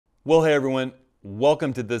Well, hey everyone,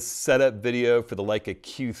 welcome to this setup video for the Leica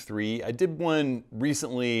Q3. I did one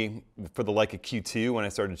recently for the Leica Q2 when I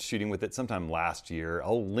started shooting with it sometime last year.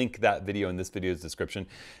 I'll link that video in this video's description.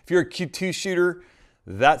 If you're a Q2 shooter,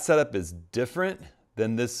 that setup is different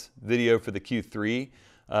than this video for the Q3.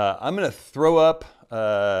 I'm gonna throw up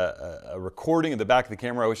a recording of the back of the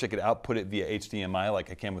camera. I wish I could output it via HDMI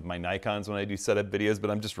like I can with my Nikons when I do setup videos,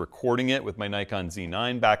 but I'm just recording it with my Nikon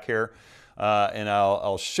Z9 back here. And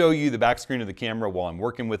I'll show you the back screen of the camera while I'm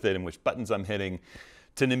working with it and which buttons I'm hitting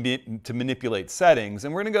to manipulate settings.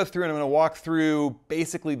 And we're gonna go through and I'm gonna walk through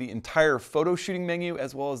basically the entire photo shooting menu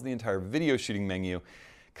as well as the entire video shooting menu,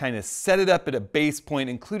 kind of set it up at a base point,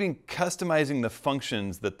 including customizing the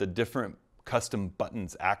functions that the different custom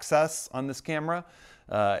buttons access on this camera.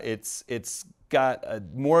 It's got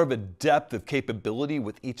more of a depth of capability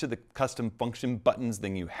with each of the custom function buttons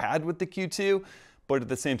than you had with the Q2. But at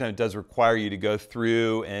the same time, it does require you to go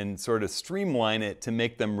through and sort of streamline it to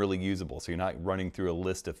make them really usable. So you're not running through a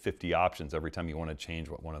list of 50 options every time you want to change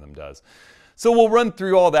what one of them does. So we'll run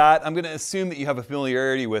through all that. I'm going to assume that you have a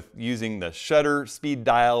familiarity with using the shutter speed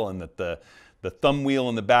dial and that the thumb wheel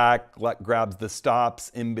in the back grabs the stops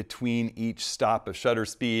in between each stop of shutter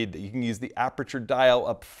speed. That you can use the aperture dial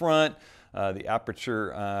up front, the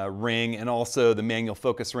aperture ring, and also the manual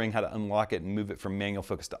focus ring, how to unlock it and move it from manual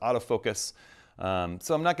focus to autofocus.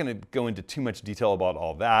 So I'm not going to go into too much detail about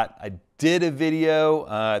all that. I did a video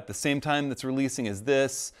at the same time that's releasing as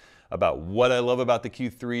this about what I love about the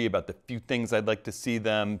Q3, about the few things I'd like to see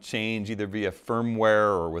them change either via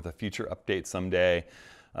firmware or with a future update someday,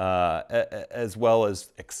 as well as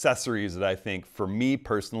accessories that I think for me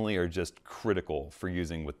personally are just critical for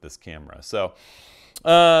using with this camera. So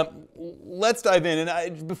let's dive in.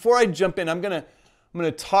 And before I jump in, I'm going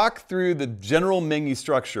to talk through the general menu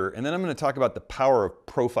structure, and then I'm going to talk about the power of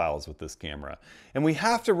profiles with this camera. And we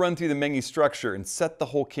have to run through the menu structure and set the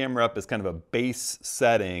whole camera up as kind of a base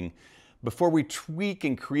setting before we tweak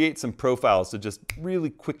and create some profiles to just really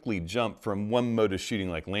quickly jump from one mode of shooting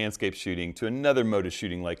like landscape shooting to another mode of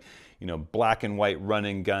shooting like, you know, black and white run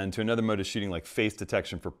and gun to another mode of shooting like face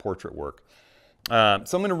detection for portrait work. So I'm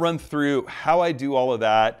going to run through how I do all of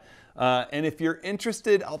that. And if you're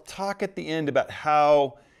interested, I'll talk at the end about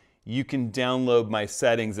how you can download my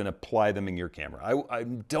settings and apply them in your camera. I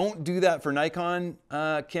don't do that for Nikon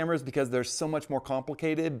cameras because they're so much more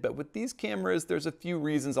complicated, but with these cameras, there's a few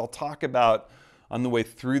reasons I'll talk about on the way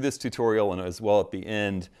through this tutorial and as well at the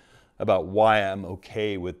end about why I'm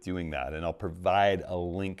okay with doing that. And I'll provide a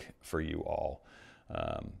link for you all.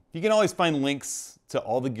 You can always find links to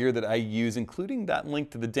all the gear that I use, including that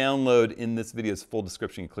link to the download in this video's full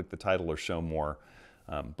description. You click the title or show more,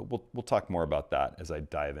 but we'll talk more about that as I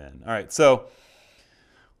dive in. All right, so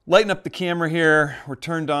lighten up the camera here. We're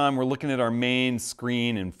turned on. We're looking at our main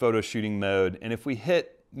screen in photo shooting mode. And if we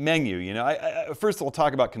hit menu, you know, first I'll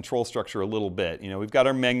talk about control structure a little bit. You know, we've got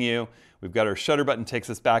our menu. We've got our shutter button takes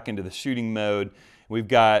us back into the shooting mode. We've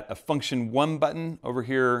got a function 1 button over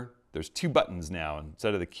here. There's 2 buttons now.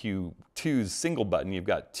 Instead of the Q2's single button, you've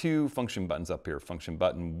got 2 function buttons up here. Function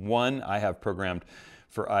button 1 I have programmed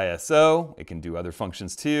for ISO. It can do other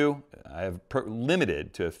functions too. I have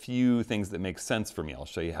limited to a few things that make sense for me. I'll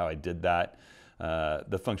show you how I did that.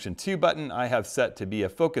 The function 2 button I have set to be a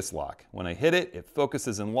focus lock. When I hit it, it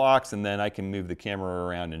focuses and locks, and then I can move the camera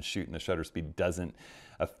around and shoot, and the shutter speed doesn't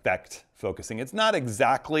affect focusing. It's not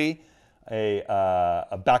exactly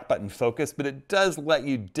a back button focus, but it does let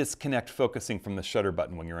you disconnect focusing from the shutter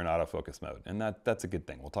button when you're in autofocus mode, and that's a good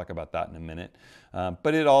thing. We'll talk about that in a minute.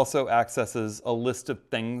 But it also accesses a list of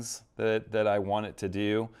things that I want it to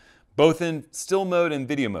do, both in still mode and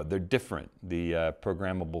video mode. They're different, the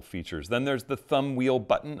programmable features. Then there's the thumb wheel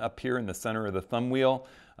button up here in the center of the thumb wheel.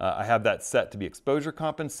 I have that set to be exposure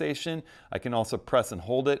compensation. I can also press and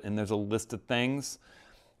hold it, and there's a list of things.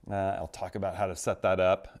 I'll talk about how to set that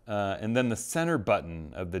up. And then the center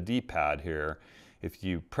button of the D-pad here, if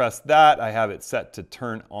you press that, I have it set to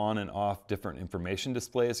turn on and off different information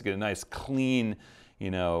displays to get a nice clean, you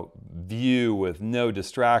know, view with no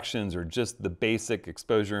distractions or just the basic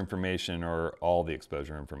exposure information or all the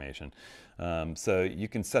exposure information. So you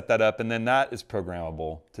can set that up, and then that is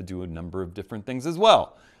programmable to do a number of different things as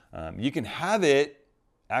well. You can have it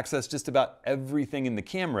access just about everything in the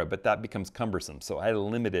camera, but that becomes cumbersome. So I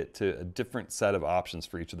limit it to a different set of options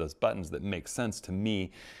for each of those buttons that make sense to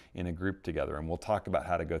me in a group together. And we'll talk about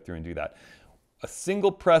how to go through and do that. A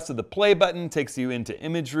single press of the play button takes you into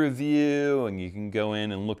image review, and you can go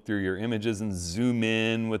in and look through your images and zoom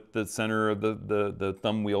in with the center of the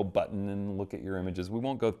thumb wheel button and look at your images. We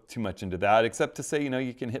won't go too much into that, except to say, you know,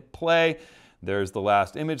 you can hit play. There's the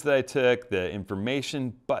last image that I took. The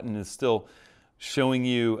information button is still showing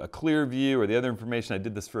you a clear view, or the other information. I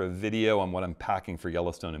did this for a video on what I'm packing for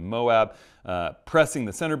Yellowstone and Moab. Pressing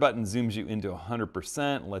the center button zooms you into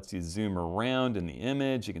 100%, lets you zoom around in the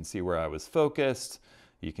image. You can see where I was focused.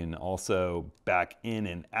 You can also back in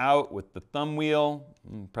and out with the thumb wheel.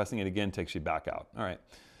 Pressing it again takes you back out. All right,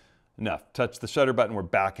 enough. Touch the shutter button, we're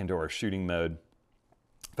back into our shooting mode.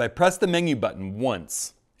 If I press the menu button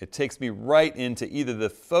once, it takes me right into either the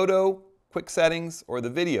photo quick settings or the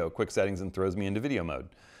video quick settings and throws me into video mode.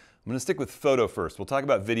 I'm going to stick with photo first. We'll talk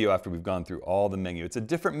about video after we've gone through all the menu. It's a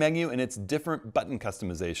different menu and it's different button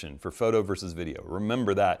customization for photo versus video.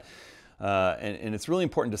 Remember that. And it's really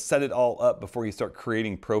important to set it all up before you start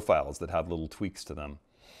creating profiles that have little tweaks to them.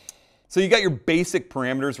 So you got your basic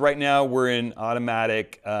parameters. Right now we're in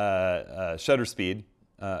automatic shutter speed.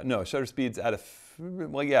 No, shutter speed's at a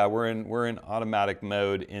well, yeah, we're in automatic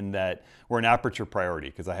mode in that we're in aperture priority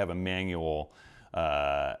because I have a manual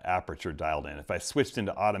aperture dialed in. If I switched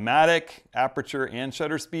into automatic aperture and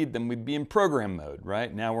shutter speed, then we'd be in program mode,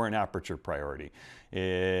 right? Now we're in aperture priority.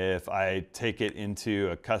 If I take it into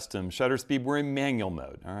a custom shutter speed, we're in manual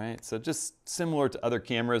mode, all right? So just similar to other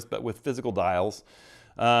cameras, but with physical dials.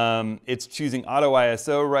 It's choosing auto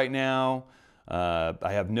ISO right now.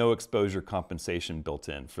 I have no exposure compensation built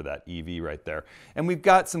in for that EV right there. And we've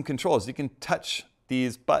got some controls. You can touch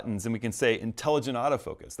these buttons and we can say intelligent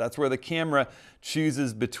autofocus. That's where the camera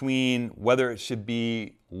chooses between whether it should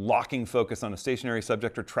be locking focus on a stationary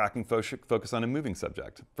subject or tracking focus on a moving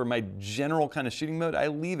subject. For my general kind of shooting mode, I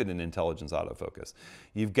leave it in intelligence autofocus.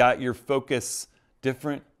 You've got your focus,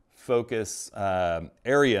 different focus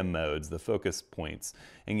area modes, the focus points.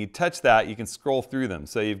 And you touch that, you can scroll through them.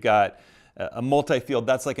 So you've got a multi-field,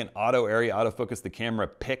 that's like an auto area autofocus the camera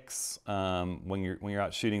picks when you're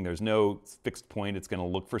out shooting. There's no fixed point, it's going to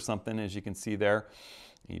look for something, as you can see there.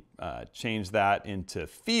 You change that into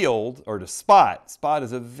field or to spot. Spot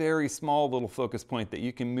is a very small little focus point that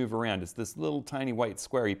you can move around. It's this little tiny white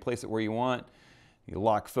square. You place it where you want, you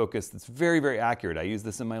lock focus. It's very, very accurate. I use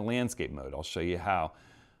this in my landscape mode. I'll show you how.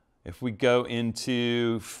 If we go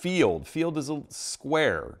into field, field is a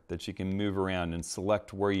square that you can move around and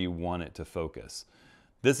select where you want it to focus.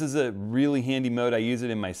 This is a really handy mode. I use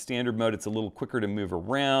it in my standard mode. It's a little quicker to move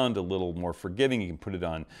around, a little more forgiving. You can put it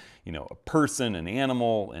on, you know, a person, an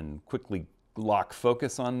animal, and quickly lock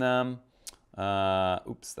focus on them.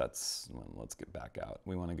 Oops, let's get back out.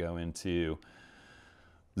 We want to go into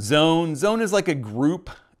zone. Zone is like a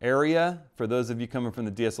group area. For those of you coming from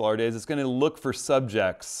the DSLR days, it's going to look for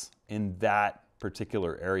subjects in that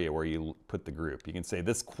particular area where you put the group. You can say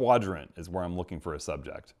this quadrant is where I'm looking for a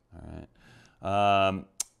subject. All right.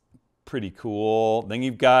 Pretty cool. Then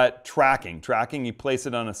you've got tracking. Tracking, you place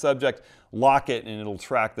it on a subject, lock it, and it'll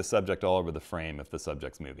track the subject all over the frame if the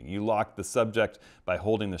subject's moving. You lock the subject by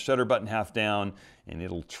holding the shutter button half down, and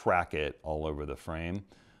it'll track it all over the frame.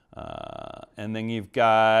 And then you've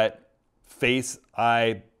got face,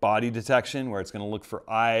 eye, body detection, where it's going to look for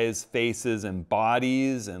eyes, faces, and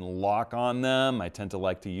bodies and lock on them. I tend to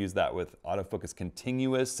like to use that with autofocus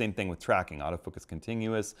continuous. Same thing with tracking, autofocus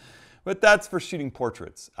continuous. But that's for shooting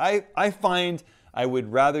portraits. I find I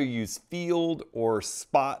would rather use field or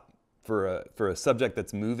spot for a subject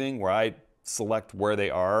that's moving, where I select where they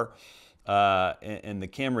are. And the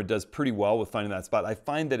camera does pretty well with finding that spot. I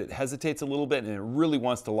find that it hesitates a little bit and it really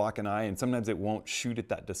wants to lock an eye, and sometimes it won't shoot at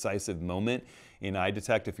that decisive moment in eye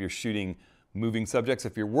detect if you're shooting moving subjects.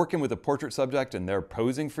 If you're working with a portrait subject and they're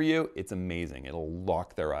posing for you, it's amazing. It'll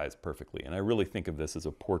lock their eyes perfectly. And I really think of this as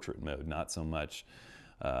a portrait mode, not so much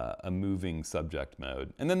a moving subject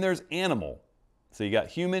mode. And then there's animal. So you got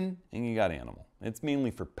human and you got animal. It's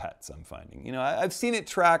mainly for pets, I'm finding. You know, I've seen it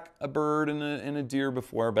track a bird and a deer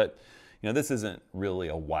before, but you know, this isn't really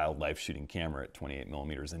a wildlife shooting camera at 28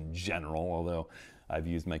 millimeters in general, although I've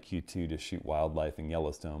used my Q2 to shoot wildlife in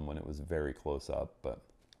Yellowstone when it was very close up, but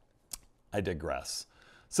I digress.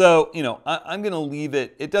 So, you know, I'm going to leave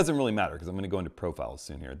it. It doesn't really matter because I'm going to go into profiles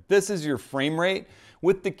soon here. This is your frame rate.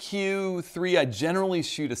 With the Q3, I generally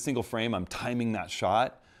shoot a single frame. I'm timing that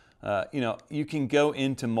shot. You know, you can go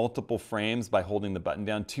into multiple frames by holding the button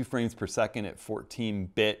down, 2 frames per second at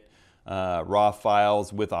 14-bit RAW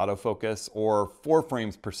files with autofocus, or 4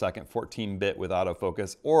 frames per second, 14-bit with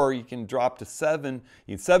autofocus, or you can drop to 7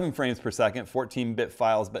 frames per second, 14-bit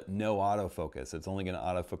files, but no autofocus. It's only going to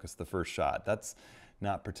autofocus the first shot. That's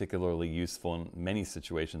not particularly useful in many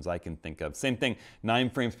situations I can think of. Same thing, 9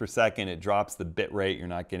 frames per second, it drops the bit rate. You're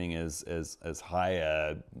not getting as high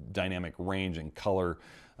a dynamic range and color,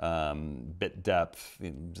 bit depth,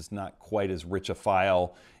 just not quite as rich a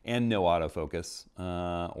file, and no autofocus.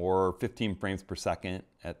 Or 15 frames per second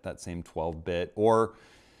at that same 12-bit. Or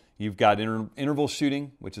you've got interval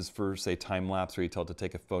shooting, which is for, say, time-lapse, where you tell it to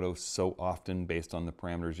take a photo so often based on the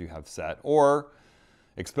parameters you have set. Or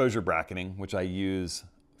exposure bracketing, which I use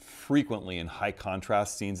frequently in high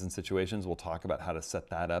contrast scenes and situations. We'll talk about how to set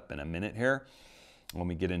that up in a minute here when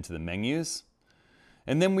we get into the menus.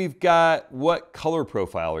 And then we've got, what color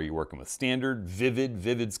profile are you working with? Standard, vivid.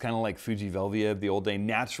 Vivid's kind of like Fuji Velvia of the old day.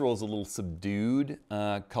 Natural is a little subdued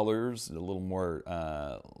colors, a little more,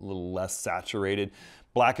 a little less saturated.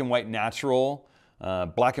 Black and white natural,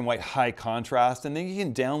 black and white high contrast, and then you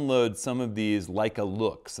can download some of these Leica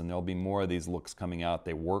looks, and there'll be more of these looks coming out.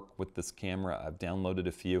 They work with this camera. I've downloaded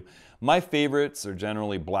a few. My favorites are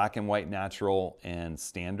generally black and white natural and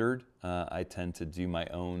standard. I tend to do my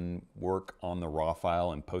own work on the raw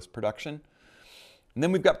file in post-production. And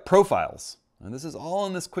then we've got profiles. And this is all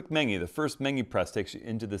in this quick menu. The first menu press takes you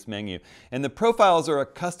into this menu. And the profiles are a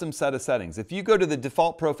custom set of settings. If you go to the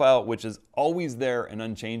default profile, which is always there and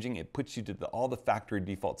unchanging, it puts you to all the factory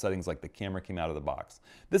default settings like the camera came out of the box.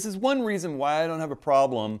 This is one reason why I don't have a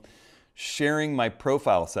problem sharing my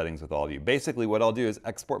profile settings with all of you. Basically, what I'll do is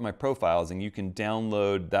export my profiles, and you can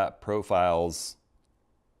download that profile's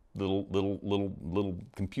little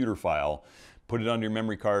computer file, put it on your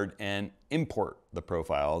memory card, and import the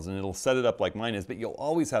profiles, and it'll set it up like mine is, but you'll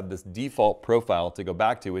always have this default profile to go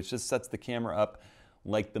back to, which just sets the camera up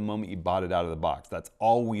like the moment you bought it out of the box. That's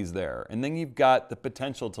always there. And then you've got the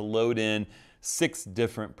potential to load in 6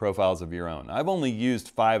 different profiles of your own. I've only used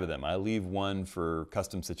 5 of them. I leave one for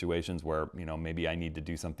custom situations where, you know, maybe I need to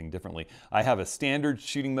do something differently. I have a standard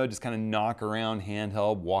shooting mode, just kind of knock around,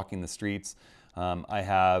 handheld, walking the streets. I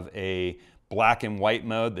have a black and white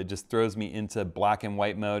mode that just throws me into black and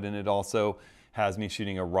white mode, and it also has me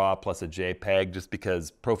shooting a RAW plus a JPEG, just because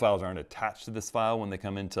profiles aren't attached to this file when they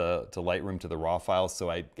come into Lightroom to the RAW files, so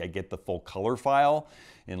I get the full color file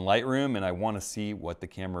in Lightroom, and I want to see what the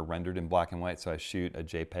camera rendered in black and white, so I shoot a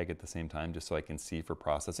JPEG at the same time just so I can see for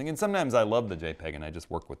processing. And sometimes I love the JPEG and I just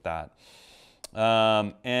work with that.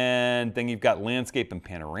 And then you've got landscape and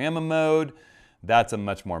panorama mode. That's a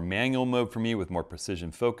much more manual mode for me with more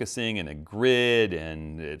precision focusing and a grid,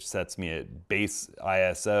 and it sets me at base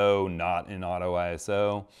ISO, not in auto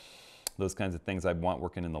ISO. Those kinds of things I want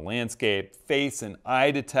working in the landscape. Face and eye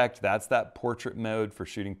detect, that's that portrait mode for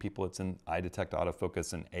shooting people. It's in eye detect,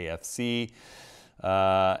 autofocus, and AFC.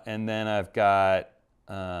 And then I've got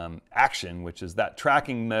action, which is that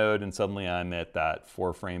tracking mode, and suddenly I'm at that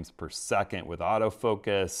 4 frames per second with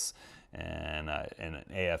autofocus, and an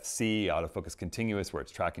AFC, autofocus continuous, where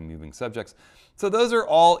it's tracking moving subjects. So those are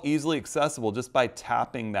all easily accessible just by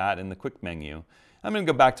tapping that in the quick menu. I'm going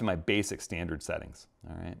to go back to my basic standard settings.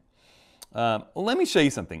 All right. Let me show you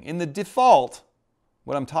something. In the default,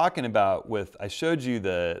 what I'm talking about with, I showed you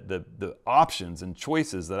the options and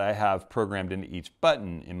choices that I have programmed into each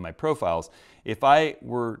button in my profiles. If I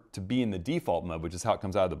were to be in the default mode, which is how it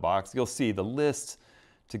comes out of the box, you'll see the list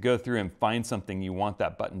to go through and find something you want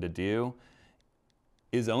that button to do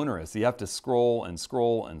is onerous. You have to scroll and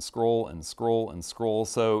scroll and scroll and scroll and scroll.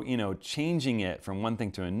 So, you know, changing it from one thing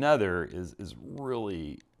to another is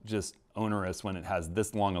really just onerous when it has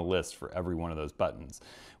this long a list for every one of those buttons.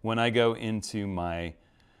 When I go into my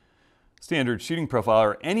standard shooting profile,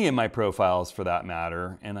 or any of my profiles for that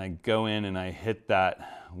matter, and I go in and I hit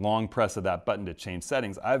that long press of that button to change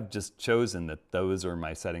settings, I've just chosen that those are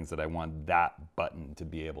my settings that I want that button to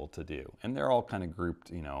be able to do. And they're all kind of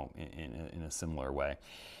grouped, you know, in a similar way.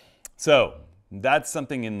 So that's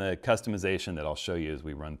something in the customization that I'll show you as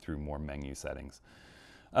we run through more menu settings.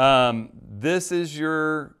 This is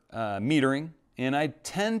your metering. And I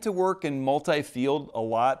tend to work in multi-field a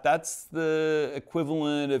lot. That's the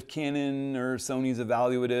equivalent of Canon or Sony's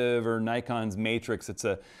evaluative or Nikon's matrix. It's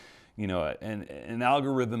a, you know, an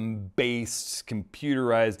algorithm-based,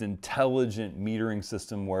 computerized, intelligent metering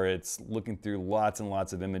system where it's looking through lots and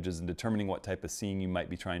lots of images and determining what type of scene you might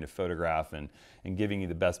be trying to photograph, and giving you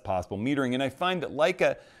the best possible metering. And I find that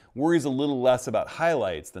Leica worries a little less about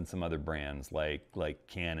highlights than some other brands like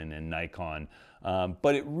Canon and Nikon.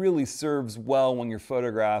 But it really serves well when you're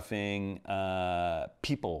photographing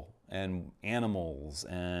people and animals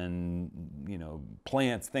and, you know,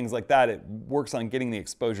 plants, things like that. It works on getting the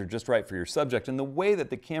exposure just right for your subject. And the way that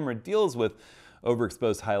the camera deals with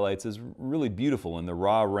overexposed highlights is really beautiful in the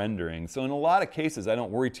raw rendering. So in a lot of cases, I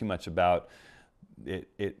don't worry too much about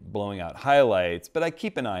it blowing out highlights, but I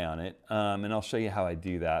keep an eye on it, and I'll show you how I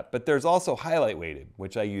do that. But there's also highlight weighted,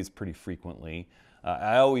 which I use pretty frequently.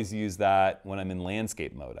 I always use that when I'm in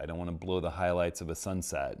landscape mode. I don't want to blow the highlights of a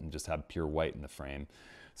sunset and just have pure white in the frame.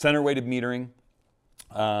 Center weighted metering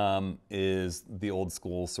is the old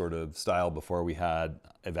school sort of style before we had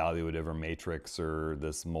evaluative or matrix or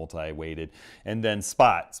this multi-weighted. And then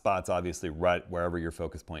spots obviously right wherever your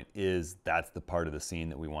focus point is, that's the part of the scene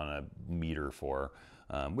that we want to meter for,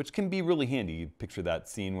 which can be really handy. You picture that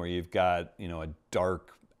scene where you've got, you know, a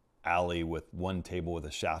dark alley with one table with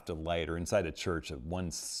a shaft of light, or inside a church,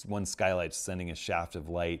 one skylight sending a shaft of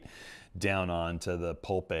light down onto the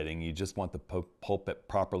pulpit, and you just want the pulpit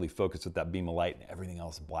properly focused with that beam of light and everything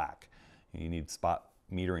else black. You need spot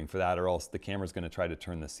metering for that, or else the camera's going to try to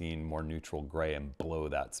turn the scene more neutral gray and blow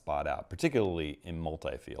that spot out, particularly in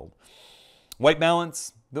multi-field. White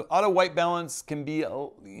balance. The auto white balance can be,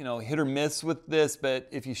 you know, hit or miss with this, but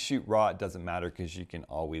if you shoot raw, it doesn't matter because you can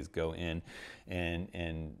always go in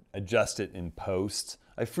and adjust it in post.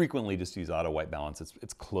 I frequently just use auto white balance.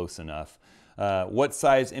 It's close enough. What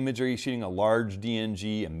size image are you shooting? A large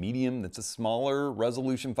DNG, a medium that's a smaller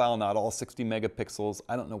resolution file, not all 60 megapixels.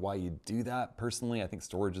 I don't know why you do that personally. I think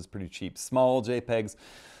storage is pretty cheap. Small JPEGs.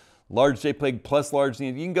 Large JPEG plus large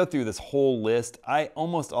DNG. You can go through this whole list. I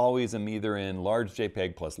almost always am either in large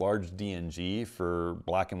JPEG plus large DNG for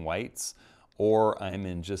black and whites, or I'm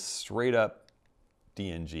in just straight up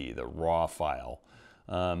DNG, the raw file.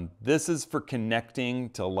 This is for connecting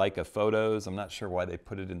to Leica photos. I'm not sure why they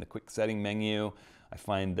put it in the quick setting menu. I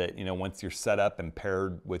find that, you know, once you're set up and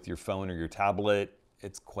paired with your phone or your tablet,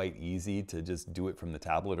 it's quite easy to just do it from the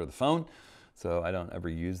tablet or the phone. So I don't ever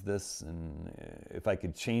use this, and if I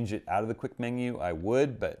could change it out of the quick menu, I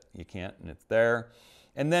would, but you can't, and it's there.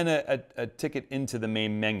 And then a ticket into the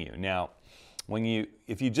main menu. Now,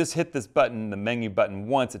 if you just hit this button, the menu button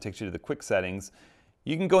once, it takes you to the quick settings.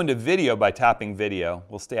 You can go into video by tapping video.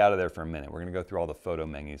 We'll stay out of there for a minute. We're going to go through all the photo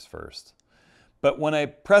menus first. But when I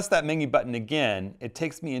press that menu button again, it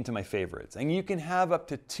takes me into my favorites. And you can have up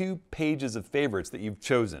to 2 pages of favorites that you've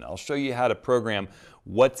chosen. I'll show you how to program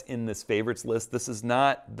what's in this favorites list. This is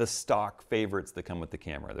not the stock favorites that come with the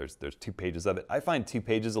camera. There's 2 pages of it. I find 2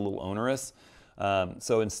 pages a little onerous.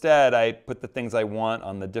 So instead, I put the things I want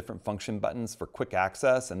on the different function buttons for quick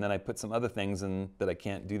access, and then I put some other things in that I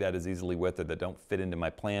can't do that as easily with, or that don't fit into my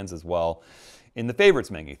plans as well, in the favorites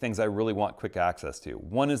menu, things I really want quick access to.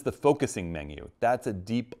 One is the focusing menu. That's a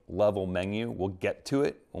deep level menu. We'll get to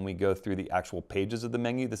it when we go through the actual pages of the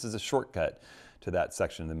menu. This is a shortcut to that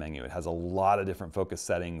section of the menu. It has a lot of different focus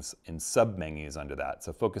settings and sub-menus under that.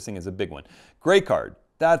 So focusing is a big one. Gray card,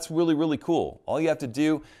 that's really, really cool. All you have to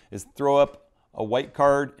do is throw up a white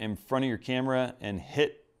card in front of your camera and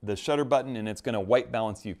hit the shutter button, and it's going to white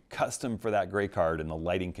balance you custom for that gray card and the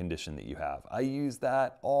lighting condition that you have. I use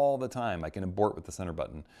that all the time. I can abort with the center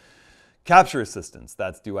button. Capture assistance,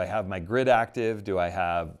 that's do I have my grid active? Do I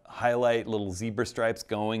have highlight little zebra stripes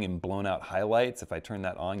going and blown out highlights? If I turn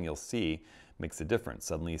that on, you'll see, makes a difference.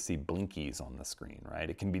 Suddenly you see blinkies on the screen, right?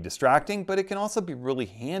 It can be distracting, but it can also be really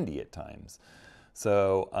handy at times.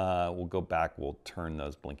 So we'll go back, we'll turn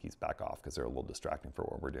those blinkies back off because they're a little distracting for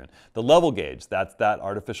what we're doing. The level gauge, that's that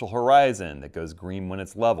artificial horizon that goes green when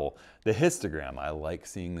it's level. The histogram, I like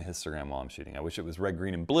seeing the histogram while I'm shooting. I wish it was red,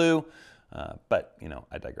 green, and blue, but you know,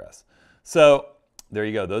 I digress. So there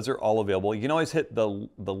you go, those are all available. You can always hit the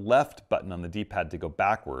left button on the D-pad to go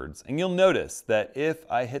backwards, and you'll notice that if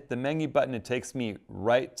I hit the menu button, it takes me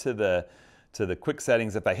right to the quick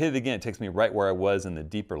settings. If I hit it again, it takes me right where I was in the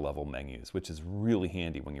deeper level menus, which is really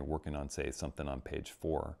handy when you're working on, say, something on page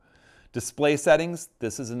 4. Display settings,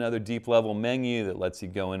 this is another deep level menu that lets you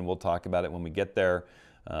go in. We'll talk about it when we get there.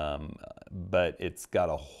 But it's got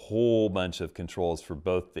a whole bunch of controls for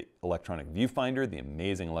both the electronic viewfinder, the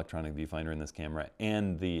amazing electronic viewfinder in this camera,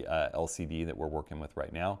 and the LCD that we're working with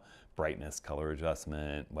right now. Brightness, color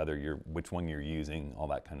adjustment, which one you're using, all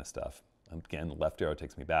that kind of stuff. Again, the left arrow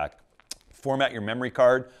takes me back. Format your memory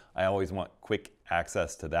card. I always want quick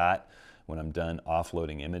access to that when I'm done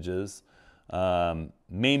offloading images.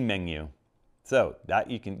 Main menu. So that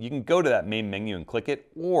you can go to that main menu and click it,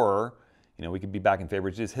 or you know, we could be back in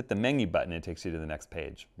favorites. Just hit the menu button, it takes you to the next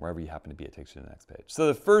page. Wherever you happen to be, it takes you to the next page. So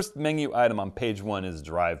the first menu item on page 1 is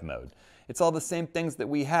drive mode. It's all the same things that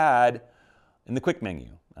we had in the quick menu.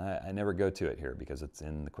 I never go to it here because it's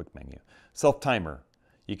in the quick menu. Self timer.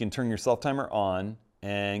 You can turn your self timer on,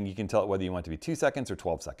 and you can tell it whether you want it to be 2 seconds or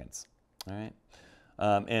 12 seconds. All right,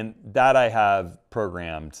 and that I have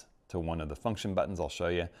programmed to one of the function buttons. I'll show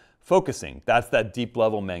you. Focusing, that's that deep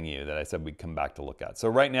level menu that I said we'd come back to look at. So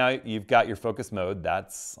right now you've got your focus mode,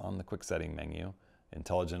 that's on the quick setting menu.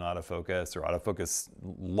 intelligent autofocus or autofocus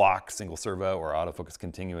lock single servo or autofocus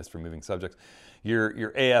continuous for moving subjects.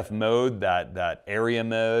 Your AF mode, that area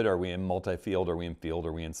mode, are we in multi-field, are we in field,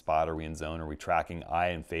 are we in spot, are we in zone, are we tracking eye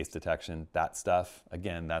and face detection, that stuff.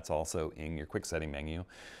 Again, that's also in your quick setting menu.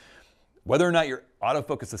 Whether or not your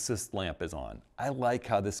autofocus assist lamp is on. I like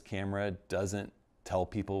how this camera doesn't tell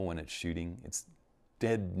people when it's shooting. It's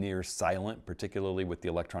dead near silent, particularly with the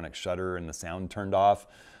electronic shutter and the sound turned off.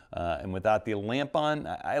 And without the lamp on,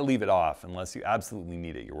 I leave it off unless you absolutely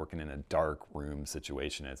need it. You're working in a dark room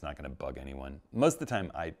situation and it's not going to bug anyone. Most of the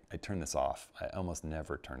time, I turn this off. I almost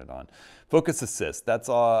never turn it on. Focus assist, that's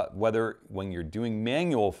whether when you're doing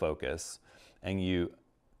manual focus and you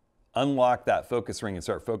unlock that focus ring and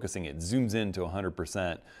start focusing, it zooms in to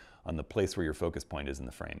 100% on the place where your focus point is in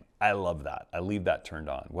the frame. I love that. I leave that turned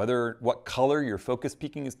on. What color your focus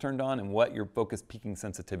peaking is turned on and what your focus peaking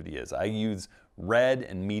sensitivity is. I use red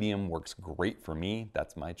and medium, works great for me.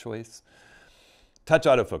 That's my choice. Touch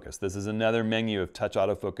autofocus. This is another menu of touch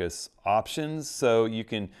autofocus options. So you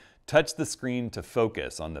can touch the screen to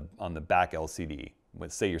focus on the back LCD.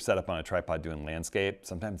 Say you're set up on a tripod doing landscape.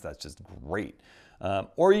 Sometimes that's just great.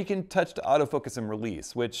 Or you can touch to autofocus and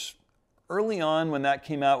release, which early on when that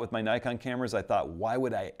came out with my Nikon cameras, I thought, why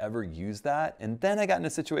would I ever use that? And then I got in a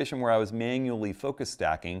situation where I was manually focus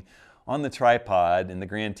stacking on the tripod in the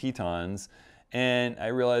Grand Tetons, and I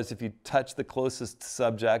realized if you touch the closest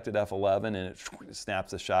subject at f11 and it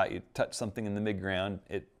snaps a shot, you touch something in the midground,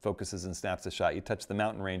 it focuses and snaps a shot. You touch the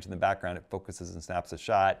mountain range in the background, it focuses and snaps a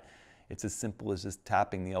shot. It's as simple as just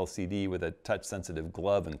tapping the LCD with a touch-sensitive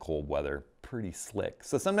glove in cold weather. Pretty slick.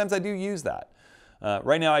 So sometimes I do use that.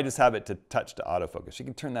 Right now I just have it to touch to autofocus. You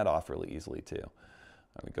can turn that off really easily too.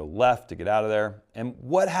 We go left to get out of there. And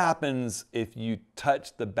what happens if you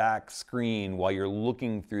touch the back screen while you're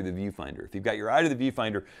looking through the viewfinder? If you've got your eye to the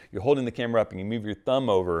viewfinder, you're holding the camera up and you move your thumb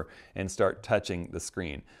over and start touching the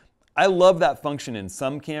screen. I love that function in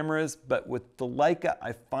some cameras, but with the Leica,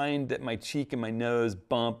 I find that my cheek and my nose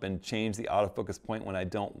bump and change the autofocus point when I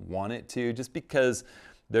don't want it to, just because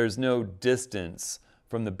there's no distance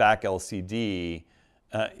from the back LCD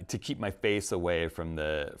to keep my face away from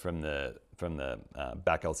the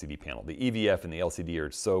back LCD panel. The EVF and the LCD are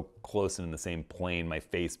so close and in the same plane, my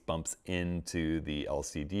face bumps into the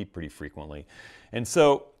LCD pretty frequently. And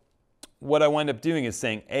so what I wind up doing is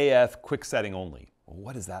saying AF quick setting only. Well,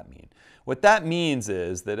 what does that mean? What that means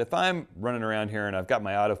is that if I'm running around here and I've got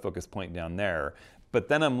my autofocus point down there, but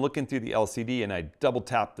then I'm looking through the LCD and I double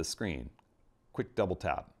tap the screen, quick double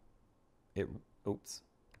tap, it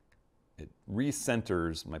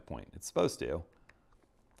recenters my point. It's supposed to.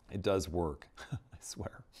 It does work, I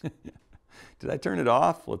swear. Did I turn it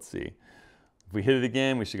off? Let's see. If we hit it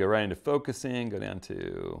again, we should go right into focusing, go down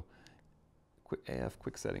to AF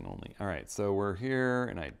quick setting only. All right, so we're here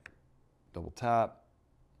and I double tap.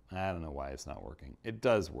 I don't know why it's not working. It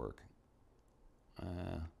does work.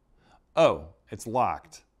 Oh, it's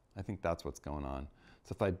locked. I think that's what's going on.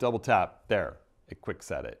 So if I double tap, there, it quick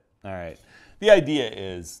set it. All right. The idea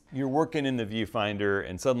is you're working in the viewfinder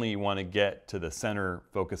and suddenly you want to get to the center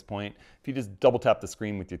focus point. If you just double tap the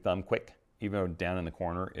screen with your thumb quick, even down in the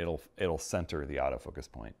corner, it'll center the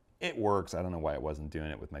autofocus point. It works. I don't know why it wasn't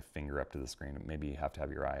doing it with my finger up to the screen. Maybe you have to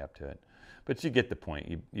have your eye up to it. But you get the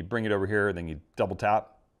point. You bring it over here, then you double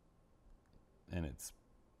tap, and it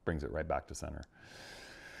brings it right back to center.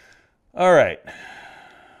 All right.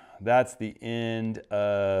 That's the end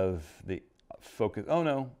of the focus. Oh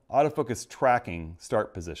no, autofocus tracking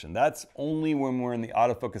start position. That's only when we're in the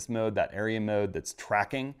autofocus mode, that area mode that's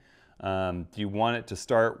tracking. Do you want it to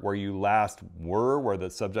start where you last were, where the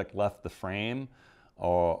subject left the frame,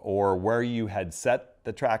 or where you had set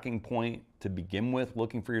the tracking point to begin with,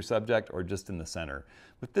 looking for your subject, or just in the center?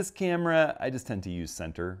 With this camera, I just tend to use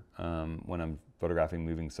center when I'm photographing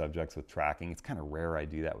moving subjects with tracking. It's kind of rare I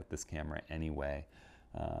do that with this camera anyway.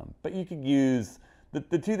 But you could use,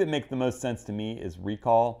 the two that make the most sense to me is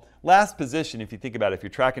recall. Last position, if you think about it, if you're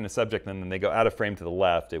tracking a subject and then they go out of frame to the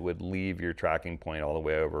left, it would leave your tracking point all the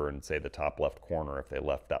way over in, say, the top left corner if they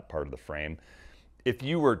left that part of the frame. If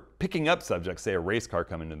you were picking up subjects, say a race car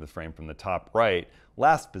coming into the frame from the top right,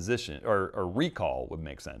 last position, or recall would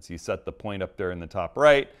make sense. You set the point up there in the top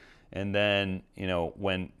right, and then, you know,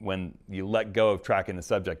 when you let go of tracking the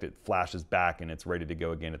subject, it flashes back and it's ready to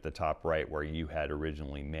go again at the top right where you had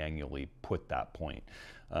originally manually put that point.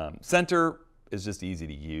 Center is just easy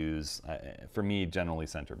to use. For me, generally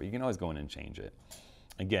center, but you can always go in and change it.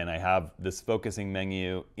 Again, I have this focusing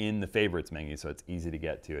menu in the favorites menu, so it's easy to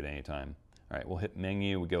get to at any time. All right, we'll hit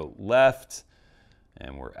menu, we go left,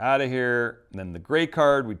 And we're out of here. And then the gray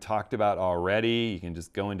card we talked about already. You can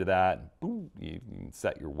just go into that. Boom, you can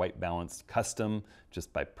set your white balance custom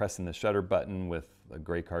just by pressing the shutter button with a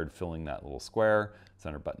gray card filling that little square.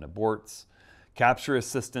 Center button aborts. Capture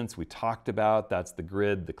assistance we talked about. That's the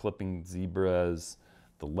grid, the clipping zebras,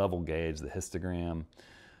 the level gauge, the histogram.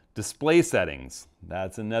 Display settings.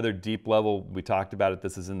 That's another deep level. We talked about it.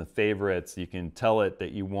 This is in the favorites. You can tell it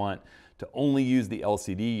that you want to only use the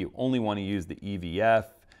LCD, you only want to use the EVF,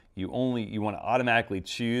 you want to automatically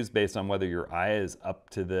choose based on whether your eye is up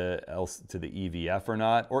to the EVF or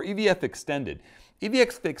not, or EVF extended.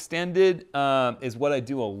 EVF extended is what I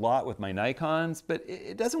do a lot with my Nikons, but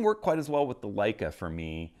it doesn't work quite as well with the Leica for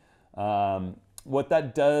me. What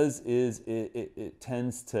that does is it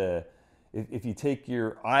tends to, if you take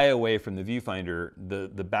your eye away from the viewfinder,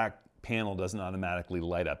 the back panel doesn't automatically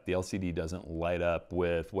light up. The LCD doesn't light up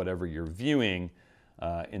with whatever you're viewing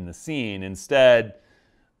in the scene. Instead,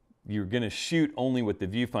 you're going to shoot only with the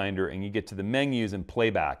viewfinder and you get to the menus and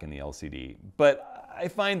playback in the LCD. But I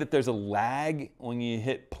find that there's a lag when you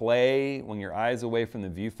hit play, when your eye's away from the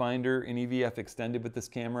viewfinder in EVF extended with this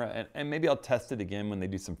camera. And maybe I'll test it again when they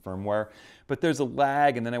do some firmware. But there's a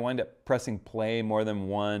lag and then I wind up pressing play more than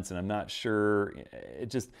once and I'm not sure.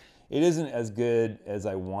 It isn't as good as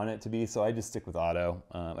I want it to be, so I just stick with auto.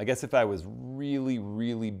 I guess if I was really,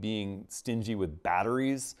 really being stingy with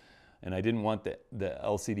batteries and I didn't want the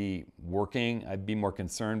LCD working, I'd be more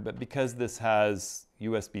concerned. But because this has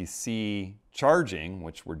USB-C charging,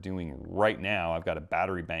 which we're doing right now, I've got a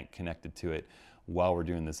battery bank connected to it while we're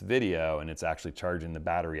doing this video, and it's actually charging the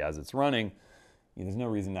battery as it's running. There's no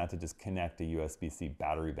reason not to just connect a USB-C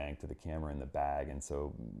battery bank to the camera in the bag. And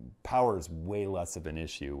so power is way less of an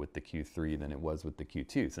issue with the Q3 than it was with the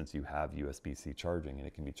Q2, since you have USB-C charging and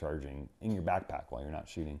it can be charging in your backpack while you're not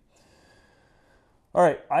shooting. All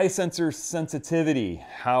right, eye sensor sensitivity.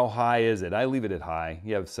 How high is it? I leave it at high.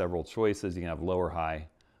 You have several choices. You can have low or high.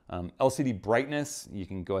 LCD brightness, you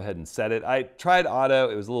can go ahead and set it. I tried auto.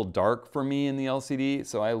 It was a little dark for me in the LCD,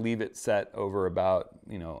 so I leave it set over about,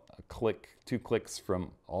 a click, 2 clicks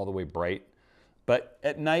from all the way bright. But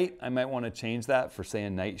at night, I might want to change that for, say, a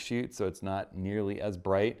night shoot so it's not nearly as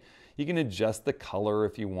bright. You can adjust the color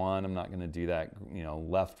if you want. I'm not going to do that,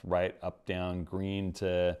 left, right, up, down, green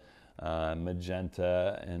to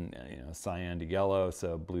magenta, and cyan to yellow,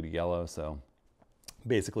 so blue to yellow. So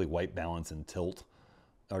basically white balance and tilt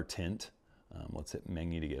or tint. Let's hit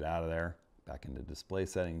menu to get out of there. Back into display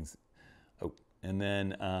settings. Oh, and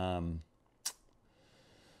then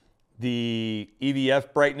the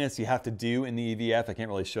EVF brightness you have to do in the EVF. I can't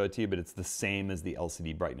really show it to you, but it's the same as the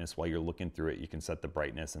LCD brightness. While you're looking through it, you can set the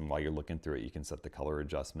brightness, and while you're looking through it, you can set the color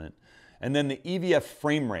adjustment. And then the EVF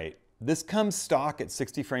frame rate. This comes stock at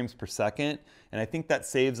 60 frames per second, and I think that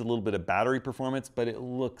saves a little bit of battery performance, but it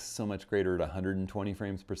looks so much greater at 120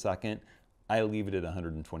 frames per second. I leave it at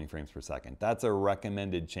 120 frames per second. That's a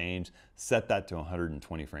recommended change. Set that to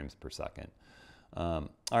 120 frames per second. All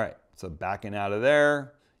right, so backing out of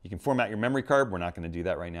there. You can format your memory card. We're not going to do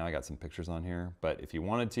that right now. I got some pictures on here, but if you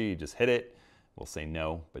wanted to, you just hit it. We'll say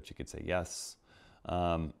no, but you could say yes.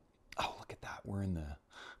 Oh, look at that. We're in the...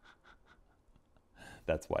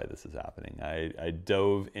 That's why this is happening. I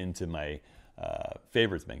dove into my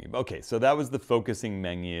favorites menu. Okay, so that was the focusing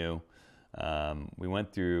menu. We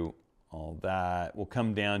went through all that. We'll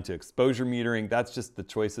come down to exposure metering. That's just the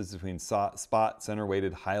choices between spot, center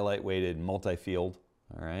weighted, highlight weighted, multi-field.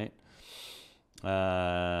 All right.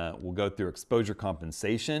 We'll go through exposure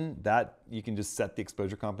compensation. That you can just set the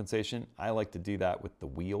exposure compensation. I like to do that with the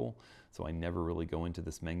wheel, so I never really go into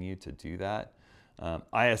this menu to do that.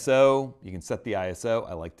 ISO, you can set the ISO.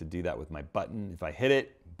 I like to do that with my button. If I hit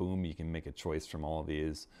it, boom, you can make a choice from all of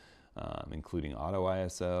these, including auto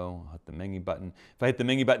ISO. Hit the menu button. If I hit the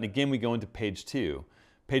menu button again, we go into page 2.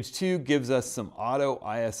 Page 2 gives us some auto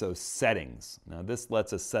ISO settings. Now this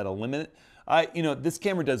lets us set a limit. This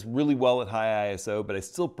camera does really well at high ISO, but I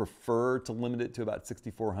still prefer to limit it to about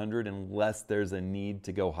 6400 unless there's a need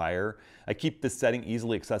to go higher. I keep this setting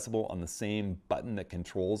easily accessible on the same button that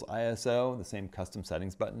controls ISO, the same custom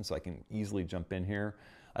settings button, so I can easily jump in here.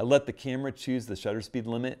 I let the camera choose the shutter speed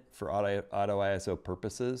limit for auto ISO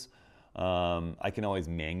purposes. I can always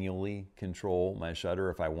manually control my shutter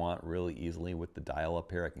if I want really easily with the dial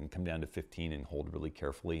up here. I can come down to 15 and hold really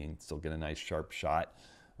carefully and still get a nice sharp shot.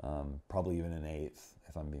 Probably even an 1/8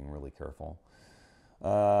 if I'm being really careful.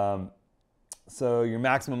 So your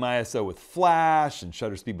maximum ISO with flash and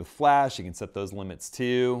shutter speed with flash, you can set those limits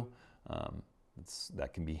too.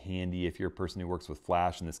 That can be handy if you're a person who works with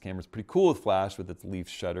flash, and this camera's pretty cool with flash with its leaf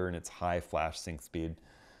shutter and its high flash sync speed.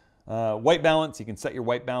 White balance, you can set your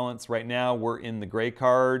white balance. Right now we're in the gray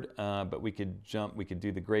card, but we could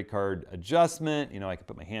do the gray card adjustment. You know, I could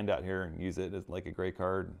put my hand out here and use it as like a gray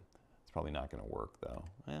card. It's probably not gonna work though.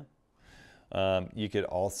 You could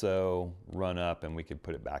also run up and we could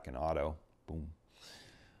put it back in auto. Boom.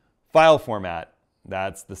 File format,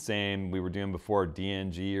 that's the same we were doing before,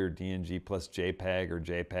 DNG or DNG plus JPEG or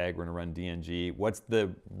JPEG. We're gonna run DNG. What's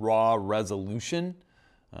the raw resolution?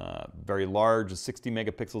 Very large is 60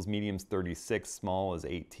 megapixels, medium's 36, small is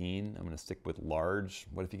 18. I'm gonna stick with large.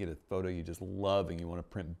 What if you get a photo you just love and you wanna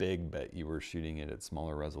print big, but you were shooting it at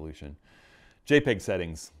smaller resolution? JPEG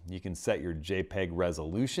settings, you can set your JPEG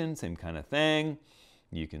resolution, same kind of thing.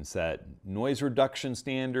 You can set noise reduction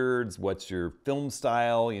standards, what's your film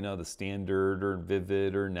style, you know, the standard or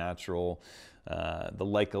vivid or natural. The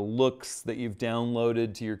Leica looks that you've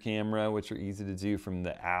downloaded to your camera, which are easy to do from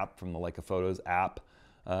the app, from the Leica Photos app.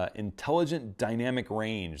 Intelligent dynamic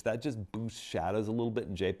range, that just boosts shadows a little bit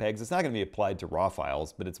in JPEGs. It's not going to be applied to RAW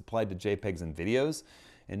files, but it's applied to JPEGs and videos.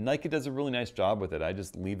 And Leica does a really nice job with it. I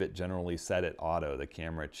just leave it generally set at auto. The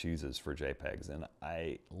camera chooses for JPEGs. And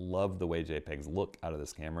I love the way JPEGs look out of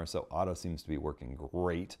this camera, so auto seems to be working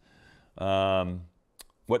great.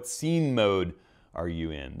 What scene mode are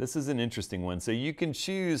you in? This is an interesting one. So you can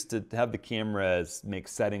choose to have the camera make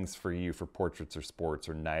settings for you for portraits or sports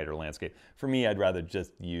or night or landscape. For me, I'd rather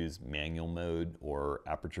just use manual mode or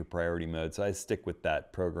aperture priority mode. So I stick with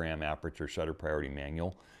that program aperture shutter priority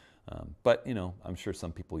manual. But you know, I'm sure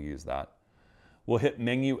some people use that. We'll hit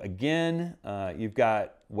menu again. You've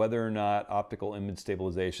got whether or not optical image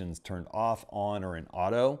stabilization is turned off, on, or in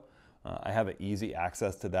auto. I have an easy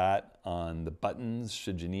access to that on the buttons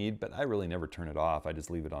should you need, but I really never turn it off. I just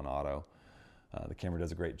leave it on auto. The camera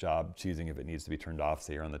does a great job choosing if it needs to be turned off,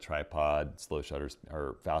 say you're on the tripod, slow shutters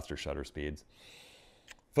or faster shutter speeds.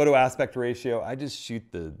 Photo aspect ratio, I just shoot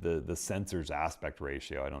the sensor's aspect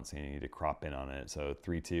ratio. I don't see any need to crop in on it. So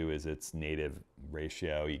 3:2 is its native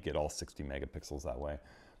ratio. You get all 60 megapixels that way.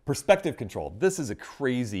 Perspective control, this is a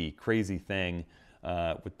crazy, crazy thing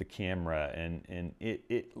with the camera. And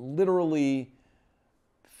it literally,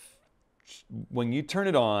 when you turn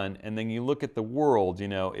it on and then you look at the world, you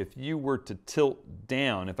know, if you were to tilt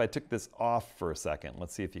down, if I took this off for a second,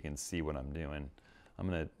 let's see if you can see what I'm doing.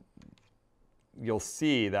 You'll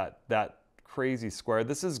see that crazy square.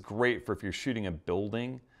 This is great for if you're shooting a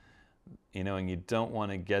building, you know, and you don't want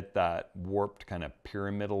to get that warped kind of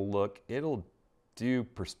pyramidal look. It'll do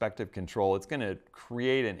perspective control. It's going to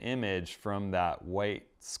create an image from that white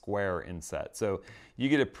square inset. So you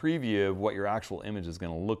get a preview of what your actual image is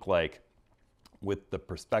going to look like with the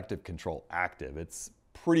perspective control active. It's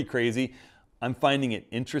pretty crazy. I'm finding it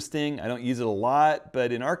interesting. I don't use it a lot,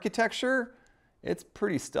 but in architecture, it's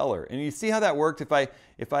pretty stellar. And you see how that worked?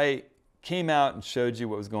 If I came out and showed you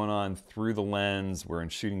what was going on through the lens, we're in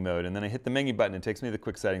shooting mode, and then I hit the menu button, it takes me to the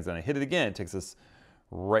quick settings, and I hit it again, it takes us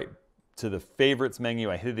right to the favorites menu.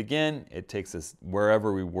 I hit it again, it takes us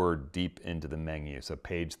wherever we were deep into the menu. So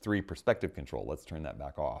page 3, perspective control. Let's turn that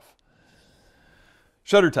back off.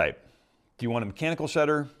 Shutter type. Do you want a mechanical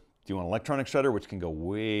shutter? Do you want an electronic shutter, which can go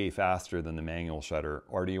way faster than the manual shutter?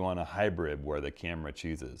 Or do you want a hybrid where the camera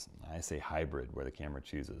chooses? I say hybrid where the camera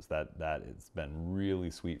chooses. That has been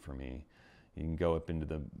really sweet for me. You can go up into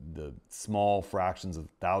the small fractions of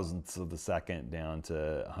thousandths of a second down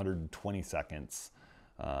to 120 seconds.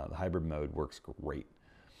 The hybrid mode works great.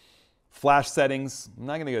 Flash settings, I'm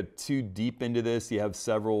not gonna go too deep into this. You have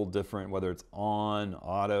several different, whether it's on,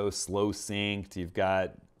 auto, slow synced, you've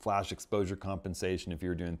got flash exposure compensation if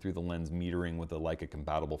you're doing through the lens metering with a Leica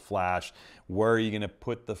compatible flash. Where are you going to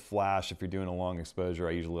put the flash if you're doing a long exposure?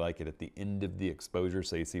 I usually like it at the end of the exposure,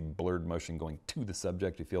 so you see blurred motion going to the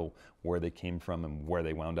subject. You feel where they came from and where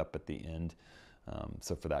they wound up at the end.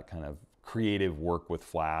 So for that kind of creative work with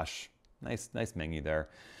flash, nice menu there.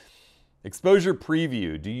 Exposure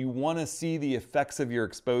preview. Do you want to see the effects of your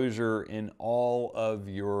exposure in all of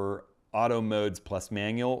your auto modes plus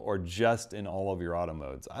manual, or just in all of your auto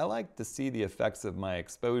modes? I like to see the effects of my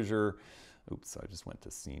exposure. Oops, I just went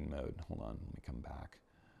to scene mode. Hold on, let me come back.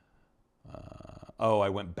 Oh, I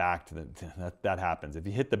went back to that happens. If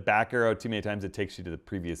you hit the back arrow too many times, it takes you to the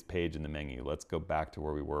previous page in the menu. Let's go back to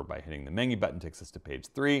where we were by hitting the menu button, takes us to page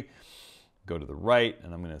 3. Go to the right,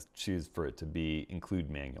 and I'm going to choose for it to be include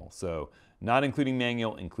manual. So not including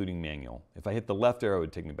manual, including manual. If I hit the left arrow, it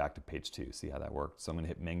would take me back to page 2. See how that worked? So I'm going to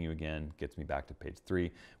hit menu again, gets me back to page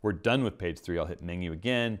 3. We're done with page 3. I'll hit menu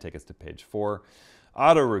again, take us to page 4.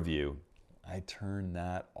 Auto review. I turn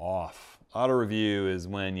that off. Auto review is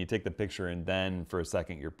when you take the picture and then for a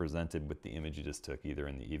second you're presented with the image you just took, either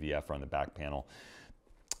in the EVF or on the back panel.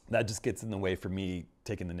 that just gets in the way for me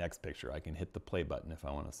taking the next picture. I can hit the play button if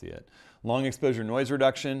I want to see it. Long exposure noise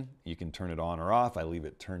reduction, you can turn it on or off. I leave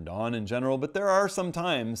it turned on in general, but there are some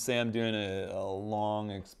times, say I'm doing a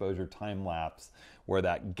long exposure time lapse, where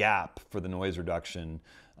that gap for the noise reduction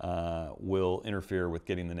will interfere with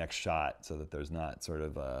getting the next shot, so that there's not sort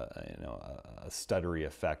of a stuttery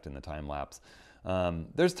effect in the time lapse.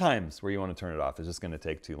 There's times where you want to turn it off. It's just going to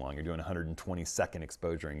take too long. You're doing 120-second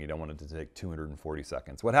exposure and you don't want it to take 240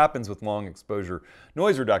 seconds. What happens with long exposure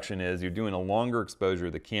noise reduction is you're doing a longer exposure.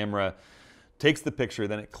 The camera takes the picture,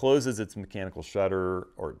 then it closes its mechanical shutter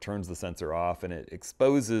or it turns the sensor off, and it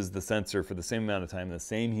exposes the sensor for the same amount of time, the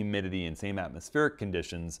same humidity and same atmospheric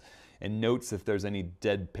conditions, and notes if there's any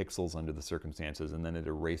dead pixels under the circumstances, and then it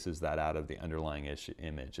erases that out of the underlying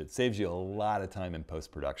image. It saves you a lot of time in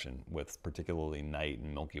post-production with particularly night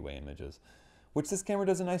and Milky Way images, which this camera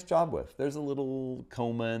does a nice job with. There's a little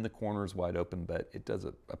coma in the corners wide open, but it does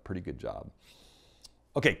a pretty good job.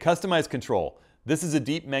 Okay, customize control. This is a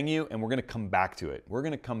deep menu, and we're going to come back to it. We're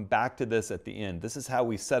going to come back to this at the end. This is how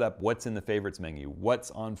we set up what's in the favorites menu, what's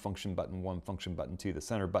on function button 1, function button 2, the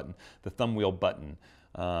center button, the thumb wheel button,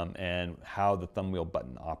 and how the thumb wheel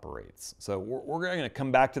button operates. So we're going to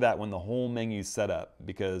come back to that when the whole menu's set up,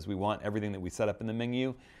 because we want everything that we set up in the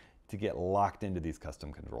menu to get locked into these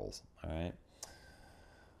custom controls. All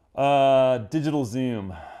right. Digital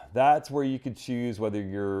zoom. That's where you could choose whether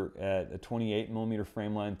you're at a 28mm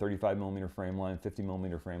frame line, 35mm frame line,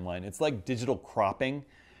 50mm frame line. It's like digital cropping.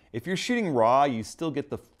 If you're shooting RAW, you still get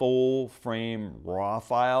the full frame RAW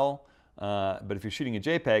file. But if you're shooting a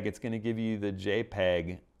JPEG, it's going to give you the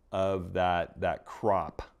JPEG of that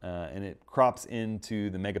crop. And it crops into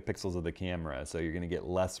the megapixels of the camera. So you're going to get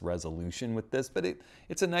less resolution with this. But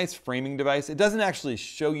it's a nice framing device. It doesn't actually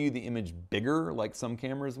show you the image bigger like some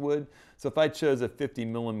cameras would. So if I chose a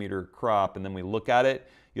 50mm crop and then we look at it,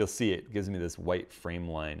 you'll see it gives me this white frame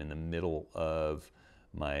line in the middle of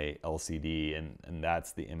my LCD. And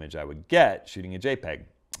that's the image I would get shooting a JPEG.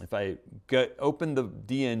 If I open the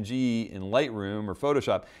DNG in Lightroom or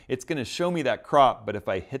Photoshop, it's going to show me that crop, but if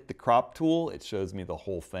I hit the crop tool, it shows me the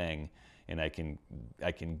whole thing, and I can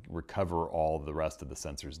recover all the rest of the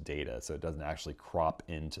sensor's data, so it doesn't actually crop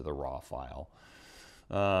into the raw file.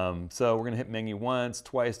 So we're going to hit menu once,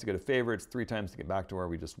 twice to go to favorites, 3 times to get back to where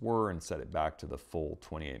we just were, and set it back to the full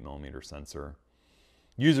 28mm sensor.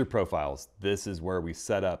 User profiles. This is where we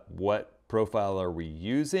set up what profile are we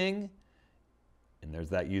using. And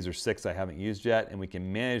there's that user 6 I haven't used yet, and we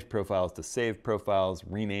can manage profiles to save profiles,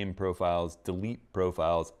 rename profiles, delete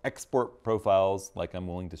profiles, export profiles, like I'm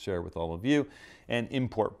willing to share with all of you, and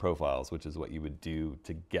import profiles, which is what you would do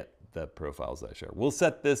to get the profiles I share. We'll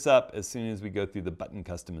set this up as soon as we go through the button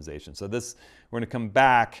customization. So this, we're going to come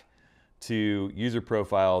back to user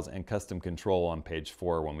profiles and custom control on page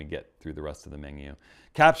 4 when we get through the rest of the menu.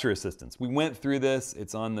 Capture assistance. We went through this.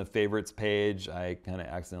 It's on the favorites page. I kind of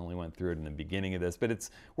accidentally went through it in the beginning of this, but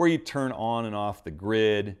it's where you turn on and off the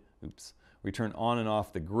grid. Oops. We turn on and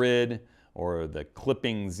off the grid, or the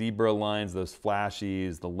clipping zebra lines, those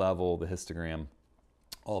flashies, the level, the histogram,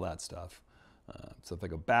 all that stuff. So if I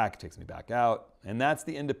go back, it takes me back out. And that's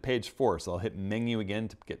the end of page 4. So I'll hit menu again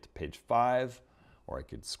to get to page 5. Or I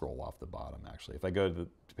could scroll off the bottom, actually. If I go to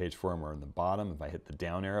page 4 and we're in the bottom, if I hit the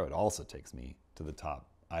down arrow, it also takes me to the top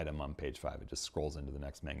item on page 5. It just scrolls into the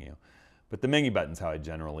next menu. But the menu button is how I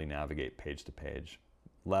generally navigate page to page.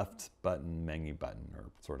 Left button, menu button,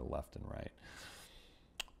 or sort of left and right.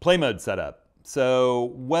 Play mode setup.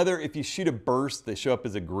 So whether if you shoot a burst, they show up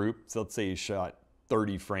as a group. So let's say you shot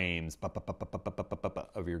 30 frames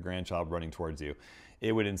of your grandchild running towards you.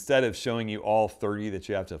 It would, instead of showing you all 30 that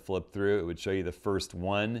you have to flip through, it would show you the first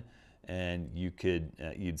one, and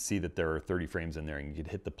you'd see that there are 30 frames in there, and you could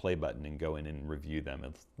hit the play button and go in and review them.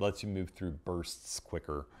 It lets you move through bursts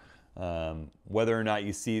quicker. Whether or not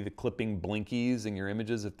you see the clipping blinkies in your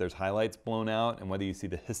images if there's highlights blown out, and whether you see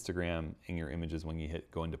the histogram in your images when you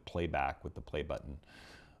go into playback with the play button.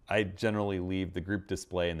 I generally leave the group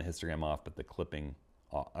display and the histogram off, but the clipping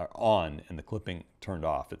on and the clipping turned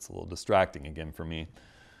off. It's a little distracting again for me.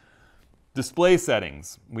 Display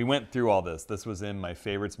settings. We went through all this. This was in my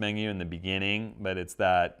favorites menu in the beginning, but it's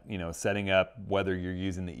that, setting up whether you're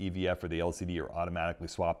using the EVF or the LCD, or automatically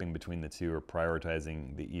swapping between the two, or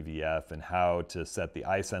prioritizing the EVF, and how to set the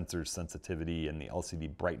eye sensor's sensitivity and the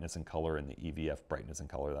LCD brightness and color and the EVF brightness and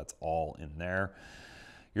color. That's all in there.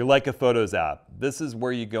 Your Leica Photos app. This is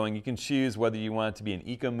where you go and you can choose whether you want it to be in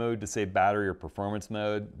eco mode to save battery, or performance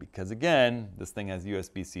mode, because again, this thing has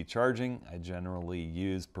USB-C charging. I generally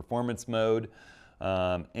use performance mode,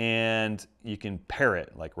 and you can pair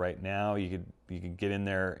it. Like right now, you could get in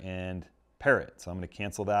there and pair it. So I'm going to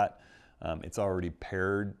cancel that. It's already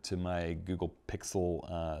paired to my Google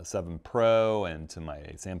Pixel 7 Pro and to my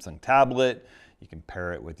Samsung tablet. You can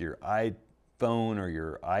pair it with your iPhone or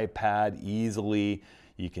your iPad easily.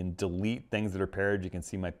 You can delete things that are paired. You can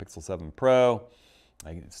see my Pixel 7 Pro.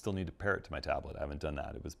 I still need to pair it to my tablet. I haven't done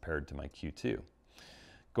that. It was paired to my Q2.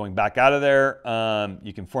 Going back out of there,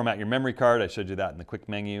 you can format your memory card. I showed you that in the quick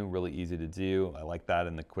menu, really easy to do. I like that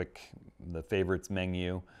in the favorites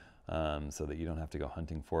menu, so that you don't have to go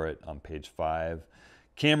hunting for it on page 5.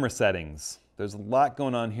 Camera settings. There's a lot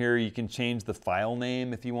going on here. You can change the file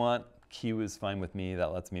name if you want. Q is fine with me.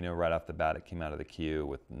 That lets me know right off the bat it came out of the queue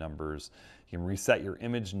with numbers. You can reset your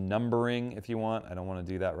image numbering if you want. I don't want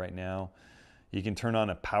to do that right now. You can turn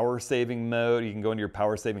on a power saving mode. You can go into your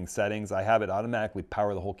power saving settings. I have it automatically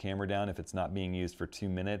power the whole camera down if it's not being used for 2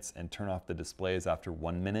 minutes and turn off the displays after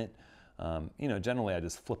 1 minute. You know, generally I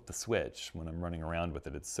just flip the switch when I'm running around with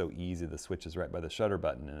it. It's so easy. The switch is right by the shutter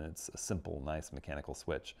button and it's a simple, nice mechanical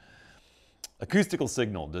switch. Acoustical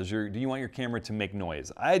signal. Do you want your camera to make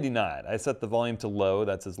noise? I do not. I set the volume to low.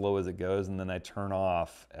 That's as low as it goes. And then I turn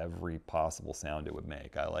off every possible sound it would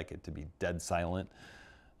make. I like it to be dead silent.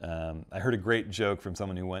 I heard a great joke from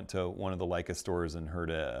someone who went to one of the Leica stores and heard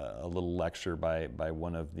a little lecture by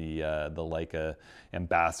one of the Leica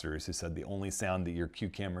ambassadors who said the only sound that your Q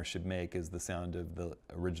camera should make is the sound of the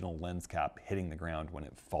original lens cap hitting the ground when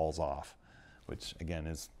it falls off, which again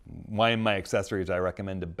is why in my accessories I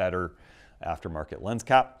recommend a better aftermarket lens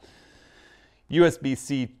cap.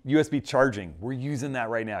 USB charging, we're using that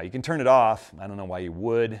right now. You can turn it off. I don't know why you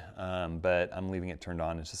would, but I'm leaving it turned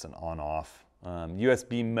on. It's just an on-off.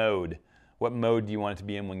 USB mode. What mode do you want it to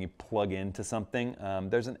be in when you plug into something?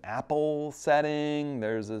 There's an Apple setting,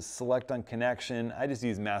 there's a select on connection. I just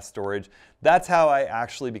use mass storage. That's how I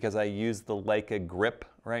actually, because I use the Leica grip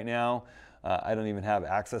right now, I don't even have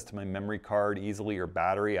access to my memory card easily or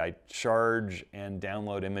battery. I charge and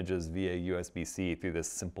download images via USB-C through this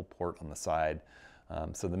simple port on the side.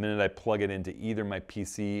 So the minute I plug it into either my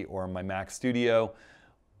PC or my Mac Studio,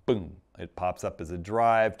 boom, it pops up as a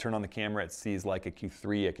drive. Turn on the camera, it sees Leica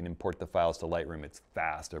Q3. I can import the files to Lightroom. It's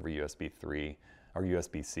fast over USB 3 or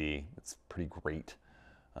USB-C. It's pretty great.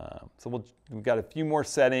 So we've got a few more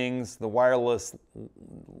settings. The wireless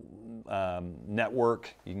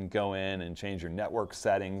network, you can go in and change your network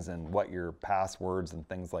settings and what your passwords and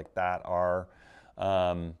things like that are.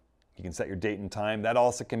 You can set your date and time. That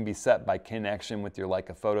also can be set by connection with your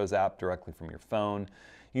Leica Photos app directly from your phone.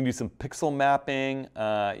 You can do some pixel mapping.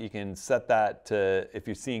 You can set that to, if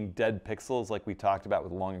you're seeing dead pixels like we talked about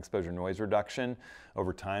with long exposure noise reduction,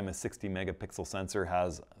 over time a 60 megapixel sensor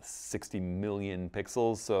has 60 million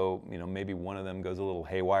pixels, so you know maybe one of them goes a little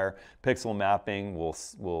haywire. Pixel mapping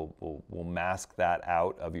will mask that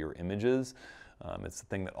out of your images. It's the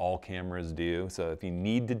thing that all cameras do, so if you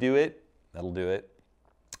need to do it, that'll do it.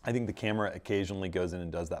 I think the camera occasionally goes in and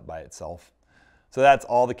does that by itself. So that's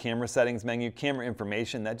all the camera settings menu. Camera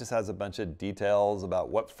information, that just has a bunch of details about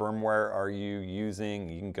what firmware are you using.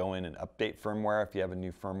 You can go in and update firmware if you have a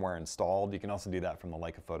new firmware installed. You can also do that from the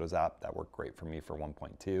Leica Photos app. That worked great for me for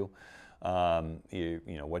 1.2. You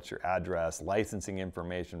know, what's your address, licensing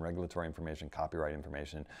information, regulatory information, copyright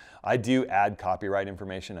information. I do add copyright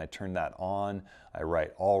information. I turn that on. I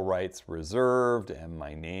write all rights reserved and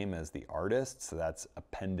my name as the artist. So that's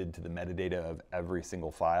appended to the metadata of every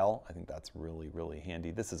single file. I think that's really, really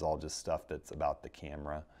handy. This is all just stuff that's about the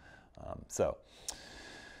camera. So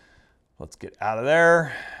let's get out of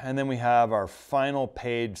there. And then we have our final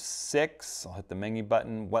page 6. I'll hit the menu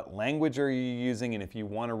button. What language are you using? And if you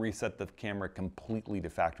want to reset the camera completely to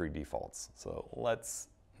factory defaults. So let's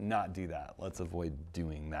not do that. Let's avoid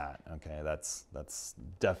doing that. Okay, that's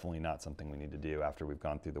definitely not something we need to do after we've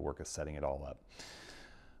gone through the work of setting it all up.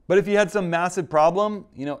 But if you had some massive problem,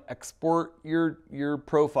 you know, export your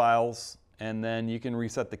profiles and then you can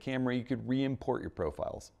reset the camera. You could re-import your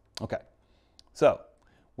profiles. Okay, so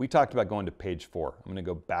we talked about going to page 4. I'm going to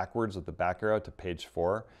go backwards with the back arrow to page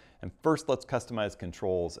 4. And first let's customize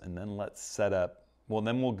controls and then let's set up, well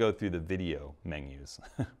then we'll go through the video menus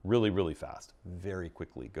really, really fast. Very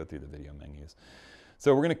quickly go through the video menus.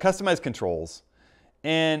 So we're going to customize controls.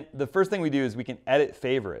 And the first thing we do is we can edit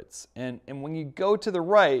favorites. And when you go to the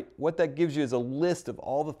right, what that gives you is a list of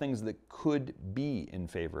all the things that could be in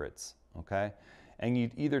favorites. Okay? And you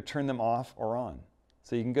either turn them off or on.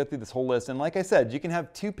 So you can go through this whole list, and like I said, you can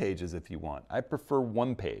have 2 pages if you want. I prefer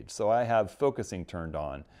 1 page, so I have focusing turned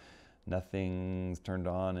on. Nothing's turned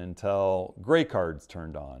on until gray card's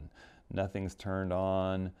turned on. Nothing's turned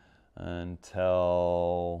on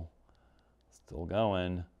until, still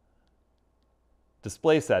going,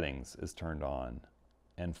 display settings is turned on.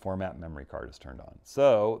 and format memory card is turned on.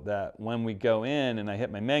 So that when we go in and I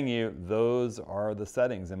hit my menu, those are the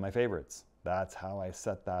settings in my favorites. That's how I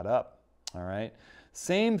set that up, all right?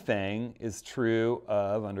 Same thing is true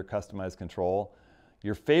of, under Customize Control,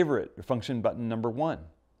 your favorite function button number 1.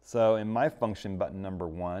 So in my function button number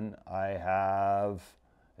 1, I have,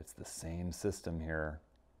 it's the same system here.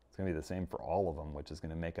 It's going to be the same for all of them, which is going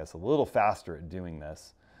to make us a little faster at doing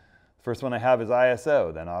this. The first one I have is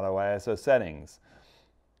ISO, then Auto ISO Settings.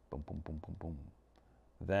 Boom, boom, boom, boom, boom.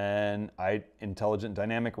 Then Intelligent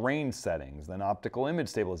Dynamic Range Settings, then Optical Image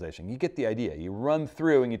Stabilization. You get the idea. You run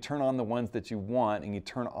through and you turn on the ones that you want and you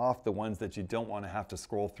turn off the ones that you don't want to have to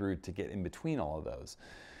scroll through to get in between all of those.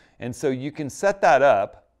 And so you can set that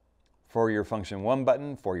up for your function 1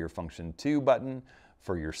 button, for your function 2 button,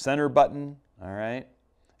 for your center button, all right,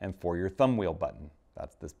 and for your thumb wheel button.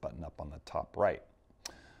 That's this button up on the top right.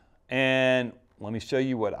 And let me show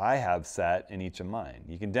you what I have set in each of mine.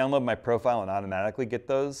 You can download my profile and automatically get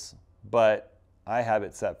those, but I have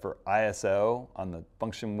it set for ISO on the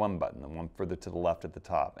function 1 button, the one further to the left at the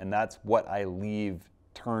top. And that's what I leave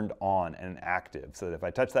turned on and active. So that if I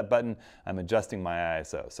touch that button, I'm adjusting my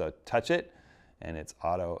ISO. So touch it, and it's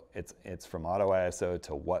from auto ISO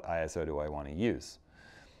to what ISO do I want to use.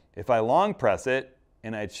 If I long press it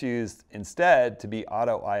and I choose instead to be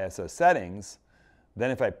auto ISO settings, then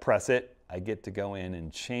if I press it, I get to go in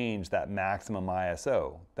and change that maximum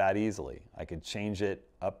ISO that easily. I could change it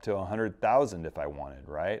up to 100,000 if I wanted,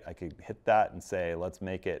 right? I could hit that and say, let's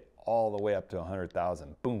make it all the way up to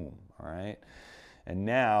 100,000, boom, all right? And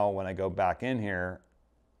now when I go back in here,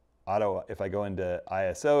 if I go into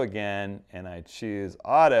ISO again and I choose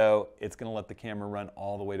auto, it's gonna let the camera run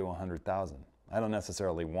all the way to 100,000. I don't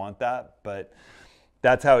necessarily want that, but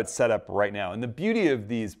that's how it's set up right now. And the beauty of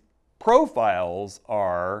these profiles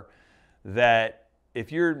are that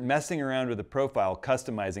if you're messing around with the profile,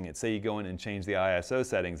 customizing it, say you go in and change the ISO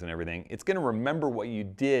settings and everything, it's going to remember what you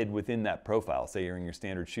did within that profile. Say you're in your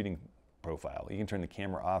standard shooting profile. You can turn the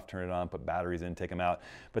camera off, turn it on, put batteries in, take them out.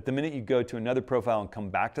 But the minute you go to another profile and come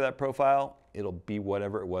back to that profile, it'll be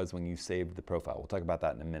whatever it was when you saved the profile. We'll talk about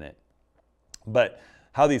that in a minute. But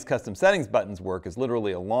how these custom settings buttons work is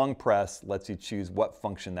literally a long press lets you choose what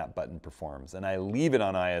function that button performs. And I leave it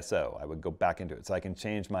on ISO. I would go back into it. So I can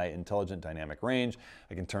change my intelligent dynamic range.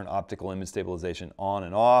 I can turn optical image stabilization on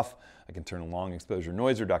and off. I can turn long exposure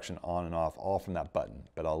noise reduction on and off, all from that button.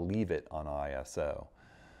 But I'll leave it on ISO.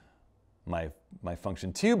 My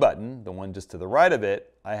function 2 button, the one just to the right of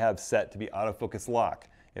it, I have set to be autofocus lock.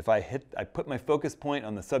 If I put my focus point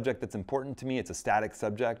on the subject that's important to me, it's a static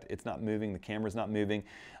subject, it's not moving, the camera's not moving,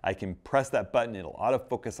 I can press that button, it'll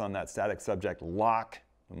autofocus on that static subject, lock,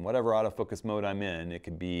 in whatever autofocus mode I'm in. It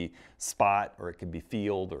could be spot, or it could be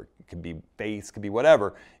field, or it could be face, it could be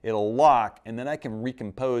whatever. It'll lock, and then I can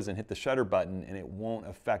recompose and hit the shutter button, and it won't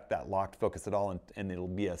affect that locked focus at all, and it'll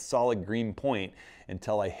be a solid green point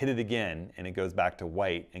until I hit it again, and it goes back to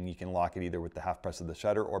white, and you can lock it either with the half press of the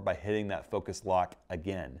shutter or by hitting that focus lock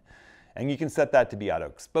again. And you can set that to be auto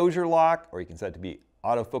exposure lock, or you can set it to be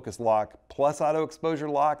autofocus lock plus auto exposure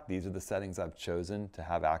lock. These are the settings I've chosen to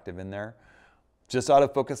have active in there. Just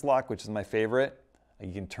autofocus lock, which is my favorite.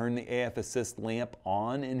 You can turn the AF assist lamp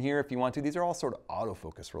on in here if you want to. These are all sort of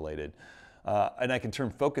autofocus related. And I can turn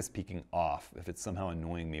focus peaking off if it's somehow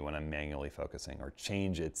annoying me when I'm manually focusing, or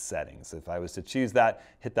change its settings. If I was to choose that,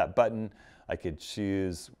 hit that button, I could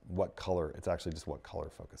choose what color, it's actually just what color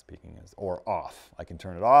focus peaking is, or off. I can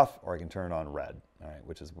turn it off, or I can turn it on red, all right,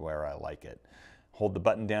 which is where I like it. Hold the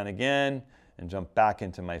button down again and jump back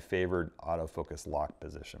into my favored autofocus lock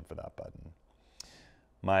position for that button.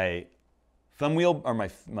 My thumb wheel, or my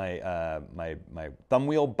thumb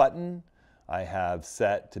wheel button, I have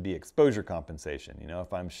set to be exposure compensation. You know,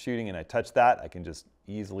 if I'm shooting and I touch that, I can just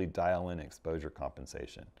easily dial in exposure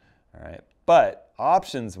compensation. All right, but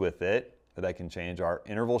options with it that I can change are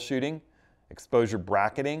interval shooting, exposure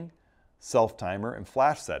bracketing, self timer, and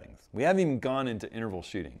flash settings. We haven't even gone into interval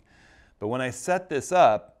shooting. But when I set this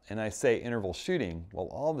up and I say interval shooting, well,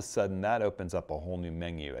 all of a sudden that opens up a whole new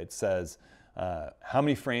menu. It says, how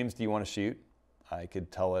many frames do you want to shoot? I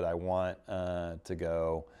could tell it I want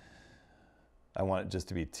I want it just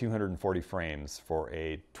to be 240 frames for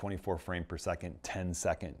a 24 frame per second,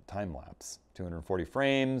 10-second time lapse. 240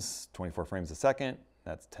 frames, 24 frames a second,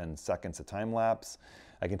 that's 10 seconds of time lapse.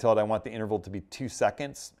 I can tell it I want the interval to be 2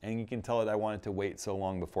 seconds, and you can tell it I want it to wait so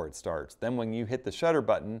long before it starts. Then when you hit the shutter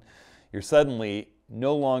button, you're suddenly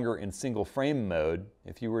no longer in single frame mode.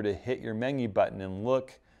 If you were to hit your menu button and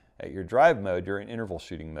look at your drive mode, you're in interval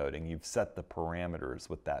shooting mode, and you've set the parameters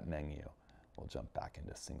with that menu. We'll jump back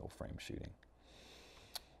into single frame shooting.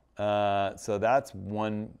 So that's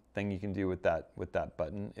one thing you can do with that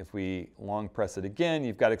button. If we long press it again,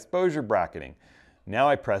 you've got exposure bracketing. Now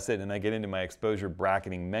I press it and I get into my exposure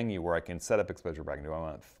bracketing menu where I can set up exposure bracketing.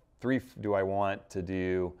 Do I want to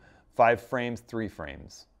do 5 frames, 3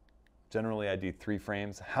 frames? Generally I do 3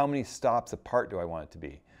 frames. How many stops apart do I want it to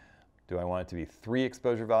be? Do I want it to be 3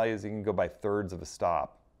 exposure values? You can go by thirds of a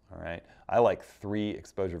stop. All right, I like 3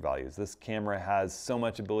 exposure values. This camera has so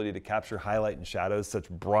much ability to capture highlight and shadows, such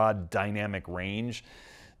broad dynamic range,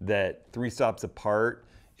 that 3 stops apart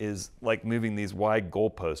is like moving these wide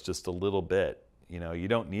goalposts just a little bit. You know, you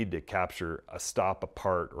don't need to capture a stop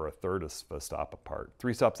apart or a third of a stop apart.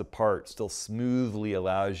 3 stops apart still smoothly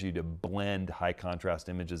allows you to blend high contrast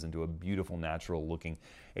images into a beautiful, natural looking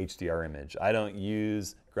HDR image. I don't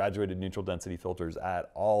use graduated neutral density filters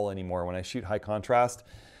at all anymore. When I shoot high contrast,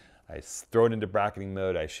 I throw it into bracketing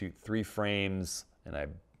mode, I shoot 3 frames, and I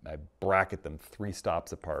bracket them 3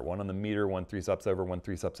 stops apart. 1 on the meter, 1 3 stops over, 1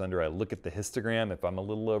 3 stops under. I look at the histogram. If I'm a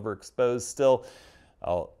little overexposed still,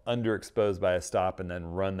 I'll underexpose by a stop and then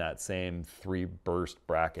run that same 3 burst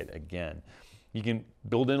bracket again. You can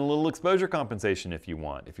build in a little exposure compensation if you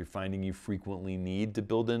want. If you're finding you frequently need to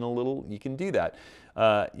build in a little, you can do that.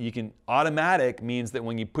 Automatic means that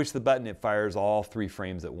when you push the button, it fires all 3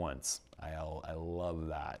 frames at once. I love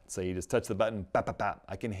that. So you just touch the button, bap, bap, bap.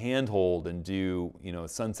 I can handhold and do, you know,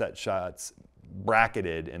 sunset shots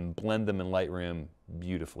bracketed and blend them in Lightroom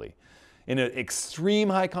beautifully. In an extreme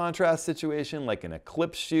high contrast situation, like an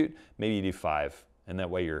eclipse shoot, maybe you do 5. And that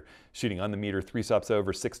way you're shooting on the meter, 3 stops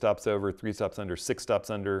over, 6 stops over, 3 stops under, 6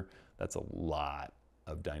 stops under. That's a lot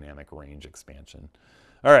of dynamic range expansion.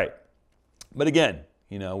 All right, but again,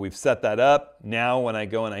 you know, we've set that up. Now when I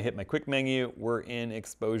go and I hit my quick menu, we're in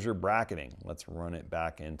exposure bracketing. Let's run it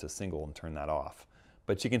back into single and turn that off.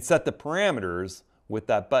 But you can set the parameters with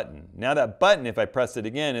that button. Now that button, if I press it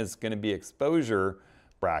again, is going to be exposure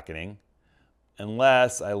bracketing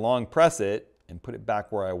unless I long press it and put it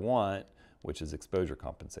back where I want, which is exposure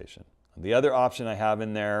compensation. The other option I have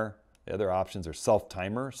in there, the other options are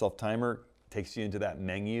self-timer. Self-timer takes you into that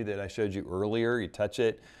menu that I showed you earlier. You touch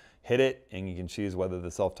it, hit it, and you can choose whether the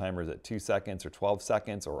self-timer is at 2 seconds or 12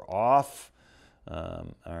 seconds or off. All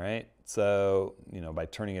right, so, you know, by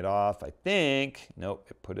turning it off, I think, nope,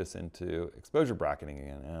 it put us into exposure bracketing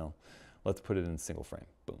again. Now, let's put it in single frame,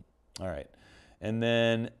 boom. All right, and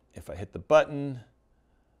then if I hit the button,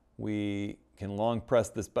 we can long press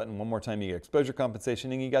this button one more time, you get exposure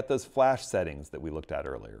compensation, and you got those flash settings that we looked at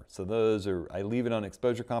earlier. So those are, I leave it on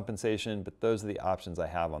exposure compensation, but those are the options I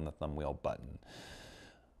have on the thumb wheel button.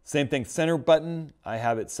 Same thing, center button, I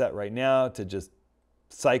have it set right now to just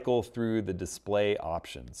cycle through the display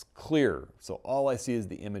options. Clear, so all I see is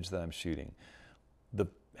the image that I'm shooting. The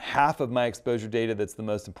half of my exposure data that's the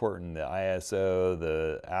most important, the ISO,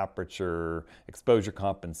 the aperture, exposure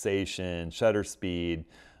compensation, shutter speed,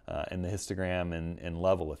 and the histogram and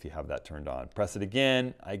level if you have that turned on. Press it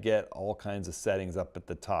again, I get all kinds of settings up at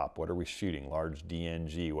the top. What are we shooting? Large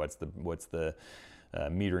DNG, what's the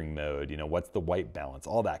metering mode, you know, what's the white balance,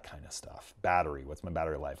 all that kind of stuff. Battery, what's my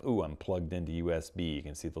battery life? Ooh, I'm plugged into USB. You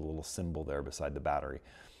can see the little symbol there beside the battery.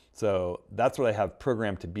 So that's what I have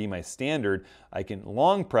programmed to be my standard. I can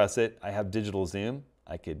long press it. I have digital zoom.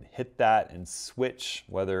 I could hit that and switch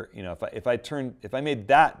whether, you know, if I made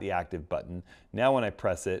that the active button, now when I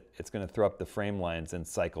press it, it's going to throw up the frame lines and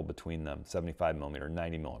cycle between them, 75 millimeter,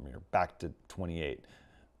 90 millimeter, back to 28,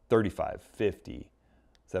 35, 50,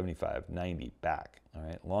 75, 90, back. All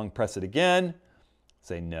right, long press it again,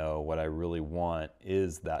 say no, what I really want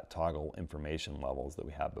is that toggle information levels that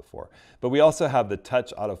we had before. But we also have the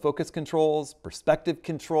touch autofocus controls, perspective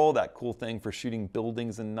control, that cool thing for shooting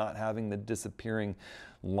buildings and not having the disappearing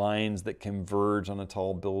lines that converge on a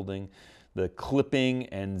tall building. The clipping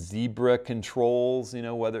and zebra controls, you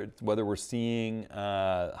know, whether we're seeing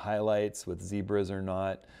highlights with zebras or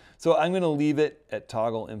not. So I'm going to leave it at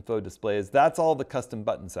toggle info displays. That's all the custom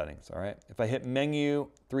button settings, all right? If I hit menu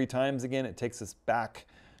 3 times again, it takes us back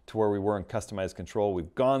to where we were in customized control.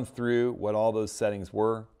 We've gone through what all those settings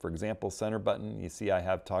were. For example, center button, you see I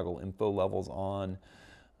have toggle info levels on.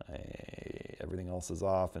 Everything else is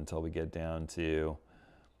off until we get down to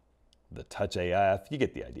the touch AF. You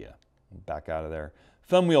get the idea. Back out of there.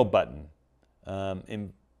 Thumb wheel button.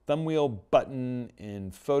 In thumb wheel button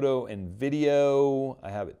in photo and video, I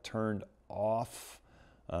have it turned off.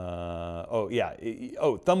 Oh yeah,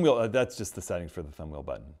 thumb wheel, that's just the settings for the thumb wheel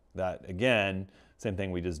button. That again, same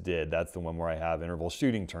thing we just did. That's the one where I have interval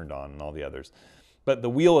shooting turned on and all the others. But the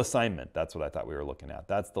wheel assignment, that's what I thought we were looking at.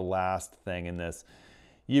 That's the last thing in this.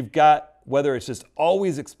 you've got, whether it's just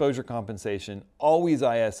always exposure compensation, always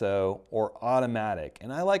ISO, or automatic.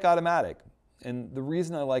 And I like automatic. And the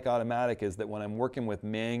reason I like automatic is that when I'm working with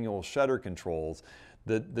manual shutter controls,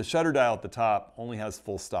 the shutter dial at the top only has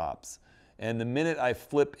full stops. And the minute I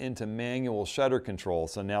flip into manual shutter control,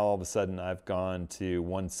 so now all of a sudden I've gone to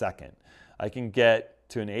 1 second, I can get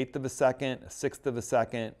to 1/8 of a second, 1/6 of a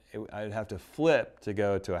second. I'd have to flip to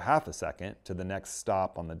go to 1/2 a second to the next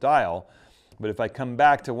stop on the dial. But if I come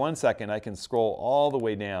back to 1 second, I can scroll all the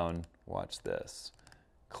way down, watch this,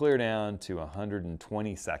 clear down to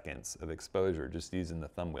 120 seconds of exposure just using the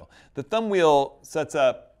thumb wheel. The thumb wheel sets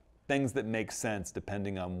up things that make sense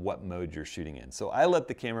depending on what mode you're shooting in. So I let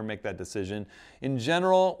the camera make that decision. In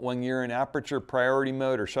general, when you're in aperture priority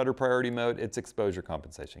mode or shutter priority mode, it's exposure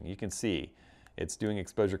compensation. You can see it's doing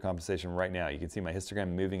exposure compensation right now. You can see my histogram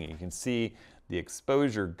moving, and you can see the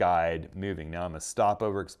exposure guide moving. Now I'm a stop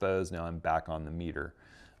overexposed, now I'm back on the meter.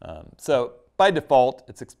 So by default,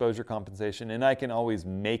 it's exposure compensation, and I can always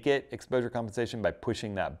make it exposure compensation by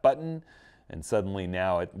pushing that button. And suddenly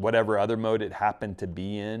now, whatever other mode it happened to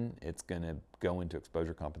be in, it's going to go into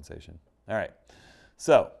exposure compensation. All right,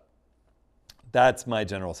 so that's my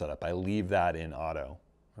general setup. I leave that in auto.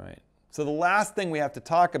 All right. So the last thing we have to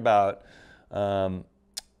talk about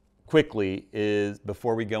quickly is,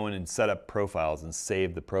 before we go in and set up profiles and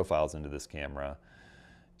save the profiles into this camera,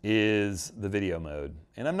 is the video mode.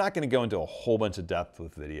 And I'm not going to go into a whole bunch of depth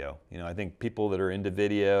with video. You know, I think people that are into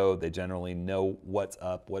video, they generally know what's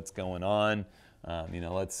up, what's going on. You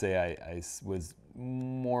know, let's say I was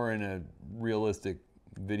more in a realistic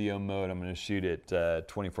video mode. I'm going to shoot at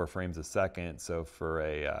 24 frames a second. So for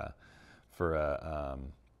a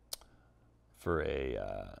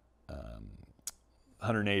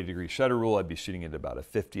 180-degree shutter rule, I'd be shooting at about a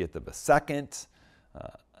 50th of a second.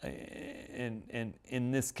 And in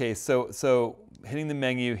this case, so hitting the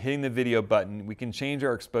menu, hitting the video button, we can change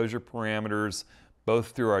our exposure parameters both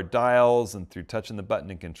through our dials and through touching the button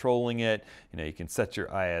and controlling it. You know, you can set your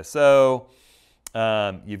ISO.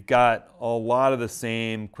 You've got a lot of the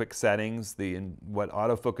same quick settings. What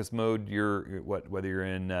autofocus mode whether you're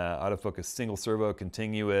in autofocus single servo,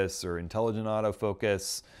 continuous, or intelligent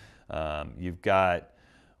autofocus. You've got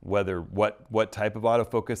what type of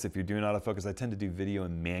autofocus. If you're doing autofocus, I tend to do video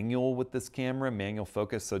and manual with this camera, manual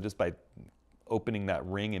focus. So just by opening that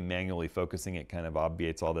ring and manually focusing it kind of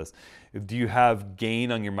obviates all this. Do you have gain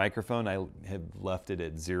on your microphone? I have left it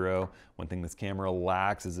at 0. One thing this camera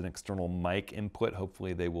lacks is an external mic input.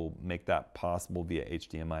 Hopefully they will make that possible via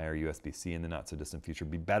HDMI or USB-C in the not so distant future.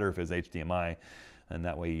 It'd be better if it was HDMI, and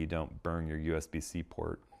that way you don't burn your USB-C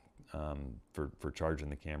port for charging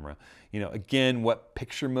the camera. You know, again, what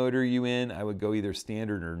picture mode are you in? I would go either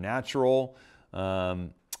standard or natural.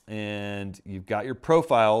 And you've got your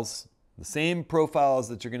profiles, the same profiles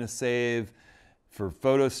that you're going to save for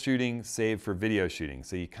photo shooting, save for video shooting.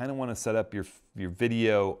 So you kind of want to set up your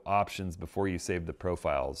video options before you save the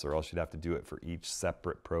profiles, or else you'd have to do it for each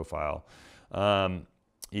separate profile.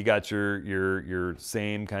 You got your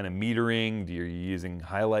same kind of metering. You're using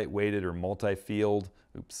highlight weighted or multi-field.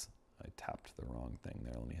 Oops, I tapped the wrong thing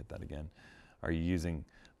there. Let me hit that again. Are you using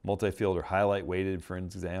multi-field or highlight weighted, for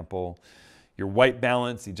example? Your white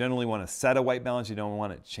balance, you generally want to set a white balance. You don't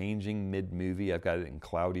want it changing mid-movie. I've got it in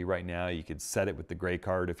cloudy right now. You could set it with the gray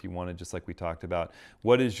card if you wanted, just like we talked about.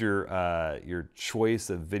 What is your choice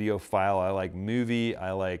of video file? I like movie.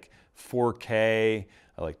 I like 4K.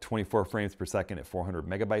 I like 24 frames per second at 400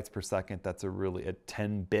 megabytes per second. That's at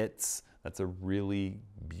 10 bits. That's a really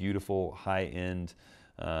beautiful high-end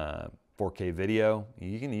 4K video.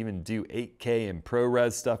 You can even do 8K and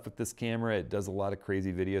ProRes stuff with this camera. It does a lot of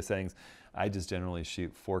crazy video settings. I just generally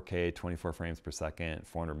shoot 4K, 24 frames per second,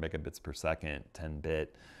 400 megabits per second,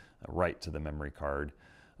 10-bit, right to the memory card.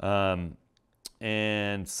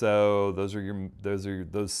 And so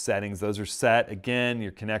those settings. Those are set. Again,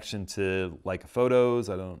 your connection to Leica Photos.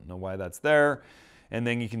 I don't know why that's there. And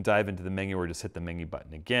then you can dive into the menu or just hit the menu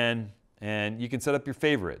button again. And you can set up your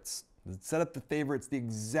favorites. Set up the favorites the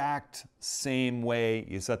exact same way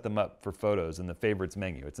you set them up for photos in the favorites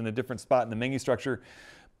menu. It's in a different spot in the menu structure,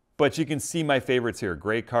 but you can see my favorites here.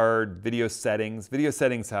 Gray card, video settings. Video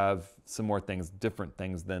settings have some more things, different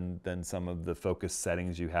things than some of the focus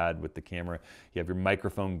settings you had with the camera. You have your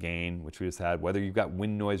microphone gain, which we just had. Whether you've got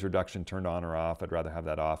wind noise reduction turned on or off, I'd rather have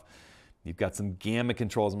that off. You've got some gamma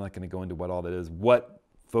controls. I'm not going to go into what all that is. What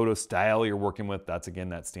photo style you're working with, that's again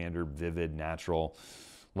that standard vivid, natural.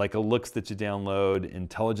 Leica looks that you download,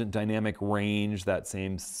 intelligent dynamic range, that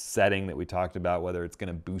same setting that we talked about, whether it's going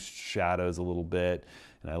to boost shadows a little bit,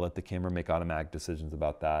 and I let the camera make automatic decisions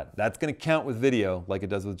about that. That's going to count with video like it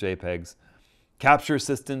does with JPEGs. Capture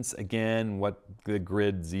assistance, again, what the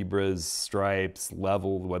grid, zebras, stripes,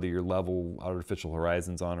 level, whether your level, artificial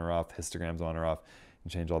horizons on or off, histograms on or off,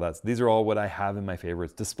 and change all that. So these are all what I have in my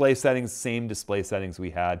favorites. Display settings, same display settings we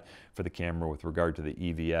had for the camera with regard to the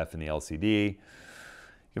EVF and the LCD. You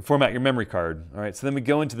can format your memory card. All right, so then we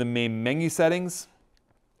go into the main menu settings.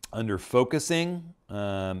 Under focusing,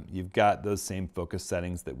 you've got those same focus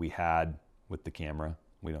settings that we had with the camera.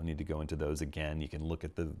 We don't need to go into those again. You can look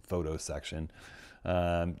at the photo section.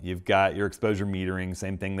 You've got your exposure metering,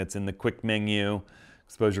 same thing that's in the quick menu.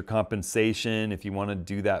 Exposure compensation, if you want to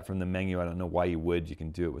do that from the menu, I don't know why you would. You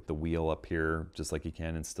can do it with the wheel up here, just like you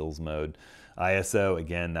can in stills mode. ISO,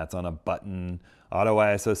 again, that's on a button. Auto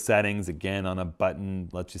ISO settings, again, on a button,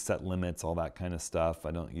 lets you set limits, all that kind of stuff.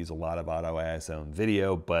 I don't use a lot of auto ISO in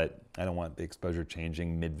video, but I don't want the exposure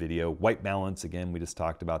changing mid-video. White balance, again, we just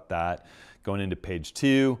talked about that. Going into page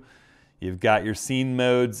 2, you've got your scene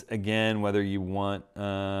modes, again, whether you want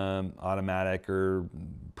automatic or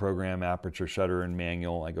program aperture shutter and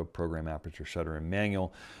manual. I go program aperture shutter and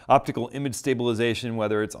manual. Optical image stabilization,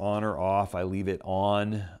 whether it's on or off, I leave it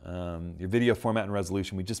on. Your video format and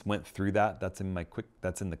resolution, we just went through that. That's in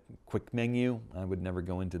the quick menu. I would never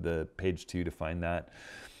go into the page 2 to find that.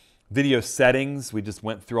 Video settings, we just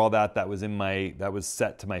went through all that. That was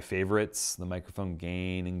set to my favorites. The microphone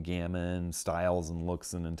gain and gamma and styles and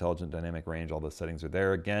looks and intelligent dynamic range, all those settings are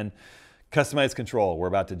there again. Customized control, we're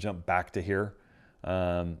about to jump back to here.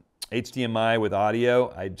 HDMI with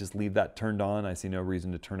audio, I just leave that turned on. I see no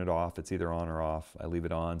reason to turn it off. It's either on or off. I leave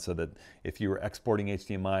it on so that if you were exporting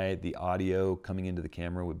HDMI, the audio coming into the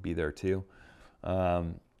camera would be there too.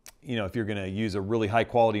 You know, if you're gonna use a really high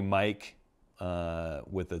quality mic,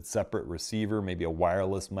 with a separate receiver, maybe a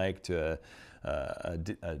wireless mic to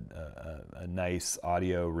a nice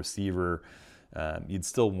audio receiver, you'd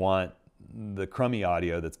still want the crummy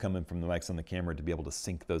audio that's coming from the mics on the camera to be able to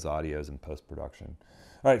sync those audios in post-production.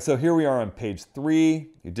 All right, so here we are on page 3,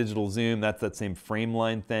 your digital zoom, that's that same frame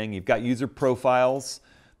line thing. You've got user profiles.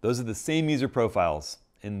 Those are the same user profiles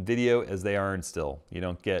in video as they are in still. You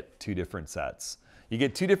don't get 2 different sets. You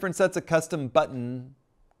get 2 different sets of custom button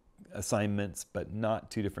assignments, but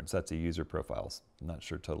not 2 different sets of user profiles. I'm not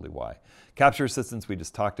sure totally why. Capture assistance, we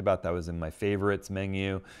just talked about. That was in my favorites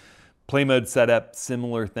menu. Play mode setup,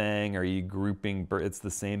 similar thing. Are you grouping? It's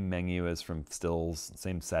the same menu as from stills,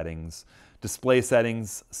 same settings. Display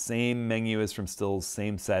settings, same menu as from stills,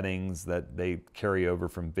 same settings that they carry over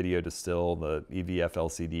from video to still, the EVF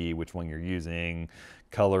LCD, which one you're using,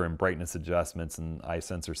 color and brightness adjustments and eye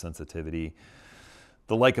sensor sensitivity.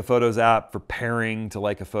 The Leica Photos app for pairing to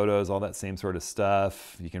Leica Photos, all that same sort of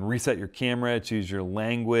stuff. You can reset your camera, choose your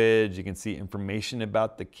language. You can see information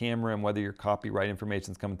about the camera and whether your copyright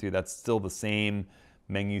information is coming through. That's still the same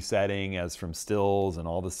menu setting as from stills, and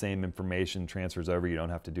all the same information transfers over. You don't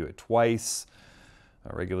have to do it twice.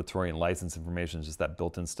 Regulatory and license information is just that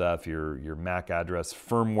built-in stuff. Your MAC address,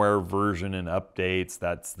 firmware version and updates,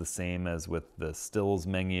 that's the same as with the stills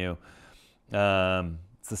menu.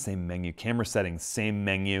 It's the same menu. Camera settings, same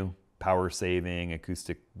menu. Power saving,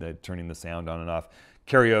 acoustic, turning the sound on and off.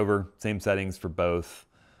 Carryover, same settings for both.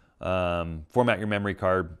 Format your memory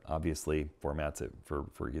card, obviously formats it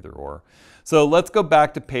for either or. So let's go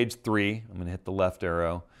back to page 3. I'm gonna hit the left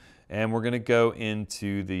arrow and we're gonna go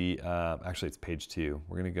into the, actually it's page 2.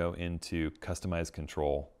 We're gonna go into customized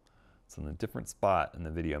control. It's in a different spot in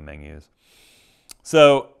the video menus.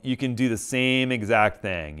 So you can do the same exact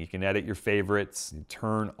thing. You can edit your favorites, and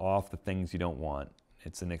turn off the things you don't want.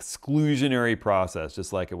 It's an exclusionary process,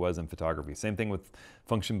 just like it was in photography. Same thing with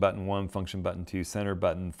function button 1, function button 2, center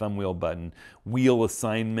button, thumb wheel button, wheel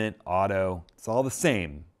assignment, auto. It's all the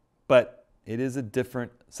same, but it is a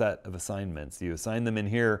different set of assignments. You assign them in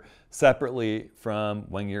here separately from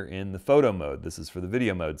when you're in the photo mode. This is for the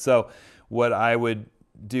video mode. So what I would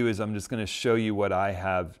do is I'm just going to show you what I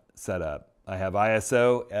have set up. I have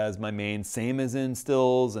ISO as my main, same as in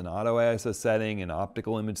stills, and auto ISO setting, and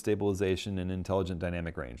optical image stabilization, and intelligent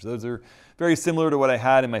dynamic range. Those are very similar to what I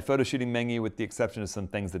had in my photo shooting menu, with the exception of some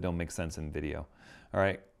things that don't make sense in video. All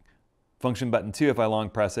right, function button 2, if I long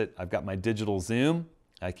press it, I've got my digital zoom.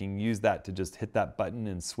 I can use that to just hit that button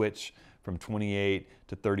and switch from 28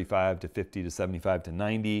 to 35 to 50 to 75 to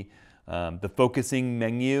 90. The focusing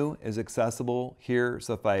menu is accessible here.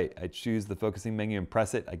 So if I choose the focusing menu and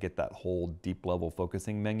press it, I get that whole deep level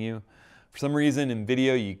focusing menu. For some reason in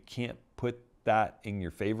video, you can't put that in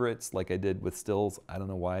your favorites like I did with stills. I don't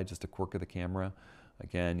know why, just a quirk of the camera.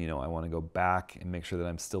 Again, you know, I want to go back and make sure that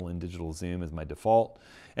I'm still in digital zoom as my default.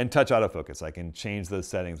 And touch autofocus. I can change those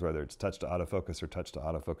settings, whether it's touch to autofocus or touch to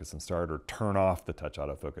autofocus and start, or turn off the touch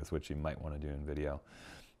autofocus, which you might want to do in video.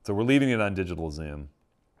 So we're leaving it on digital zoom.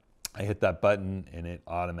 I hit that button and it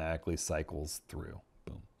automatically cycles through.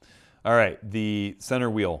 Boom. All right, the center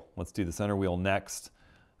wheel. Let's do the center wheel next.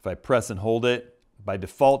 If I press and hold it, by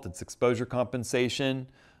default, it's exposure compensation.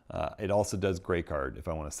 It also does gray card if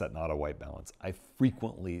I want to set an auto white balance. I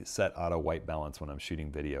frequently set auto white balance when I'm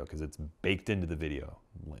shooting video because it's baked into the video.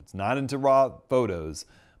 It's not into raw photos,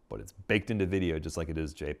 but it's baked into video just like it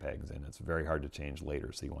is JPEGs, and it's very hard to change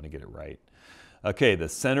later, so you want to get it right. Okay, the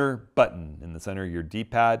center button in the center of your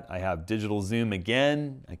D-pad. I have digital zoom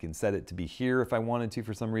again. I can set it to be here if I wanted to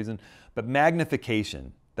for some reason, but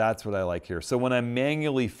magnification, that's what I like here. So when I'm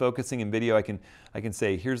manually focusing in video, I can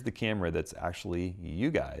say, here's the camera that's actually you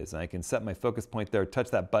guys. And I can set my focus point there, touch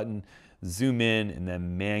that button, zoom in, and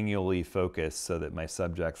then manually focus so that my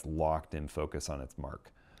subject's locked in focus on its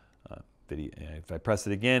mark. If I press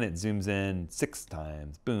it again, it zooms in 6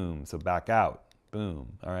 times, boom, so back out,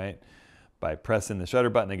 boom, all right? By pressing the shutter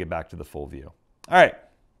button, I get back to the full view. All right,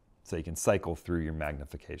 so you can cycle through your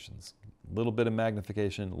magnifications. A little bit of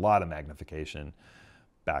magnification, a lot of magnification,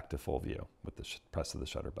 back to full view with the press of the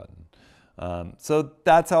shutter button. So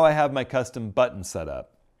that's how I have my custom button set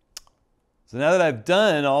up. So now that I've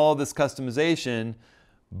done all this customization,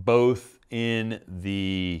 both in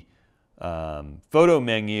the photo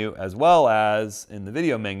menu as well as in the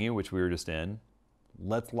video menu, which we were just in,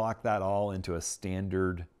 let's lock that all into a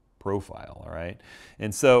standard profile, all right?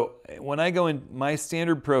 And so when I go in my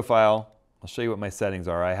standard profile, I'll show you what my settings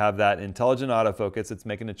are. I have that intelligent autofocus. It's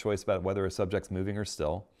making a choice about whether a subject's moving or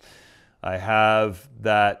still. I have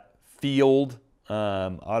that field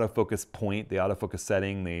autofocus point, the autofocus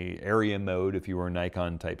setting, the area mode, if you were a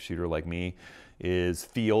Nikon type shooter like me, is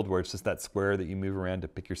field, where it's just that square that you move around to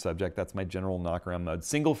pick your subject. That's my general knockaround mode.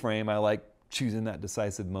 Single frame, I like choosing that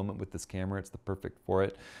decisive moment with this camera. It's the perfect for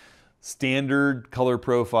it. Standard color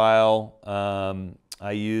profile.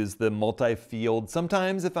 I use the multi-field.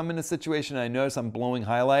 Sometimes if I'm in a situation I notice I'm blowing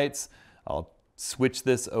highlights, I'll switch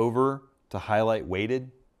this over to highlight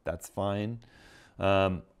weighted. That's fine.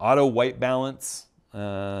 Auto white balance,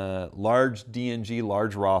 large DNG,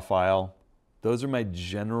 large raw file. Those are my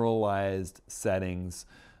generalized settings.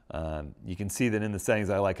 You can see that in the settings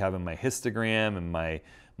I like having my histogram and my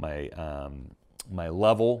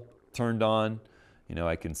level turned on. You know,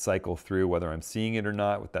 I can cycle through whether I'm seeing it or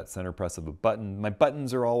not with that center press of a button. My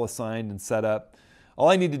buttons are all assigned and set up. All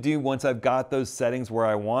I need to do once I've got those settings where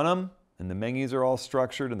I want them, and the menus are all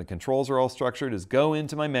structured and the controls are all structured, is go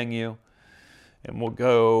into my menu, and we'll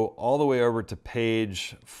go all the way over to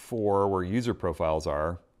page 4 where user profiles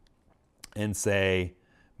are, and say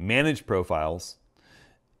manage profiles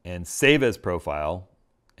and save as profile,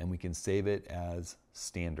 and we can save it as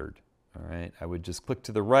standard. All right, I would just click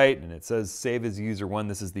to the right and it says save as user 1.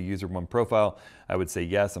 This is the user 1 profile. I would say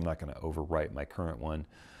yes, I'm not going to overwrite my current one.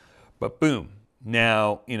 But boom,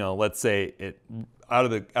 now, you know, let's say it out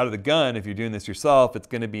of the gun, if you're doing this yourself, it's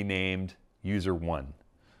going to be named user 1.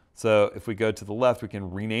 So if we go to the left, we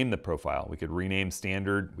can rename the profile. We could rename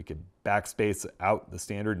standard. We could backspace out the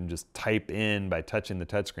standard and just type in by touching the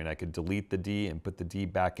touchscreen. I could delete the D and put the D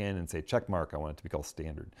back in and say check mark. I want it to be called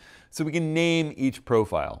standard. So we can name each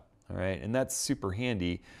profile. All right, and that's super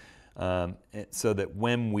handy so that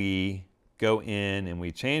when we go in and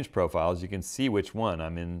we change profiles, you can see which one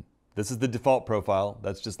I'm in. This is the default profile.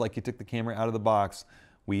 That's just like you took the camera out of the box.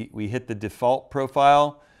 We hit the default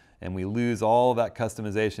profile and we lose all of that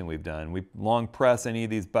customization we've done. We long press any of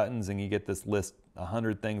these buttons and you get this list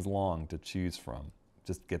 100 things long to choose from. It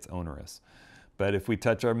just gets onerous. But if we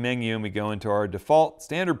touch our menu and we go into our default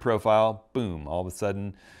standard profile, boom, all of a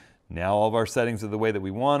sudden, now all of our settings are the way that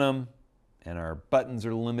we want them, and our buttons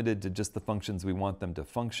are limited to just the functions we want them to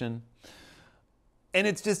function. And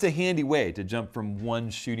it's just a handy way to jump from one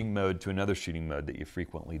shooting mode to another shooting mode that you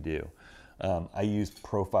frequently do. I use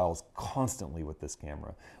profiles constantly with this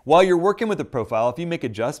camera. While you're working with the profile, if you make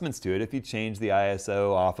adjustments to it, if you change the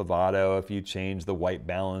ISO off of auto, if you change the white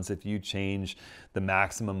balance, if you change the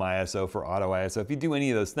maximum ISO for auto ISO, if you do any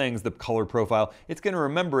of those things, the color profile, it's going to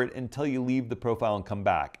remember it until you leave the profile and come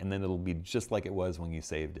back, and then it'll be just like it was when you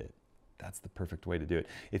saved it. That's the perfect way to do it.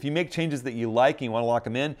 If you make changes that you like and you want to lock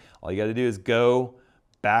them in, all you got to do is go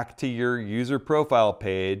back to your user profile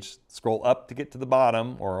page, scroll up to get to the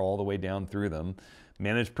bottom or all the way down through them,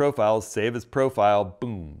 manage profiles, save as profile,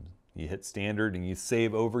 boom. You hit standard and you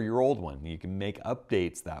save over your old one. You can make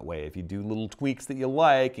updates that way. If you do little tweaks that you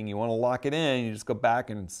like and you want to lock it in, you just go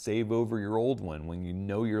back and save over your old one when you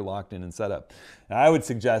know you're locked in and set up. Now, I would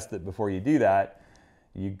suggest that before you do that,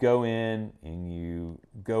 you go in and you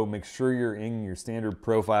go make sure you're in your standard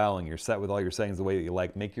profile and you're set with all your settings the way that you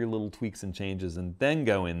like. Make your little tweaks and changes and then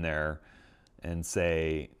go in there and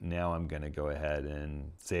say, now I'm going to go ahead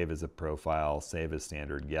and save as a profile, save as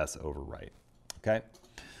standard, yes, overwrite. Okay.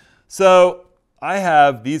 So I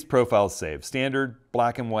have these profiles saved: standard,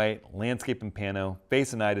 black and white, landscape and pano,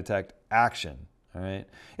 face and eye detect, action. All right.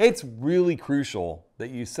 It's really crucial that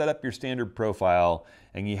you set up your standard profile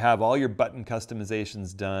and you have all your button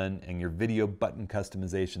customizations done and your video button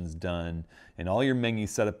customizations done and all your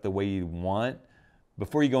menus set up the way you want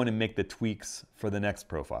before you go in and make the tweaks for the next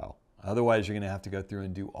profile. Otherwise, you're going to have to go through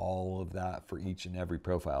and do all of that for each and every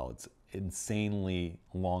profile. It's an insanely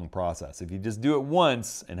long process. If you just do it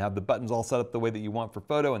once and have the buttons all set up the way that you want for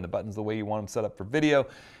photo and the buttons the way you want them set up for video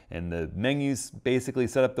and the menus basically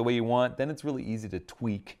set up the way you want, then it's really easy to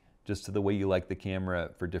tweak just to the way you like the camera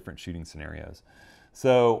for different shooting scenarios.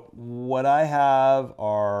 So what I have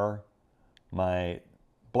are my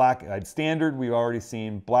black, standard, we've already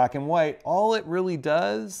seen, black and white. All it really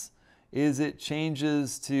does is it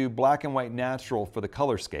changes to black and white natural for the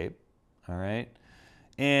colorscape, all right?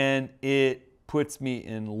 And it puts me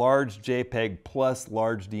in large JPEG plus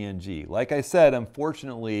large DNG. Like I said,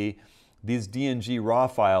 unfortunately, these DNG raw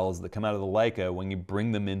files that come out of the Leica, when you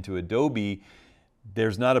bring them into Adobe,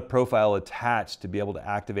 there's not a profile attached to be able to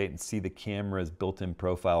activate and see the camera's built-in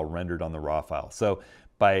profile rendered on the raw file. So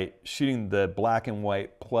by shooting the black and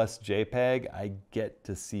white plus JPEG, I get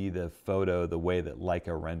to see the photo the way that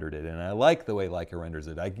Leica rendered it. And I like the way Leica renders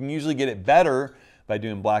it. I can usually get it better by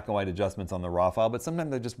doing black and white adjustments on the raw file, but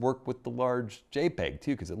sometimes I just work with the large JPEG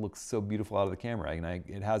too, because it looks so beautiful out of the camera. And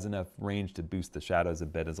it has enough range to boost the shadows a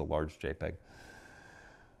bit as a large JPEG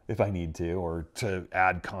if I need to, or to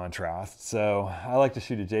add contrast. So I like to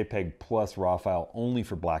shoot a JPEG plus raw file only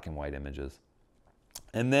for black and white images.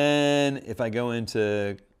 And then if I go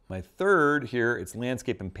into my third here, it's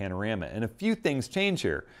landscape and panorama. And a few things change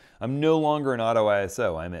here. I'm no longer in auto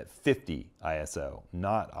ISO. I'm at 50 ISO,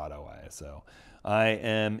 not auto ISO. I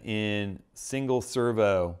am in single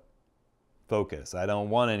servo focus. I don't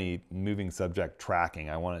want any moving subject tracking.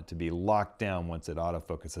 I want it to be locked down once it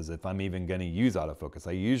autofocuses. If I'm even going to use autofocus,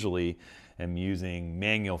 I usually am using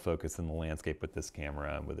manual focus in the landscape with this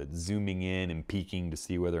camera, with it zooming in and peeking to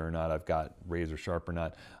see whether or not I've got razor sharp or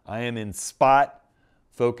not. I am in spot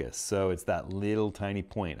focus, so it's that little tiny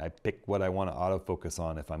point. I pick what I want to autofocus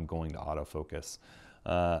on if I'm going to autofocus.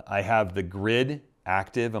 I have the grid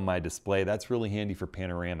active on my display. That's really handy for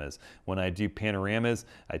panoramas. When I do panoramas,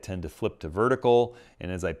 I tend to flip to vertical,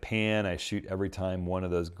 and as I pan, I shoot every time one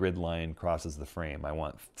of those grid line crosses the frame. I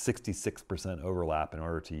want 66% overlap in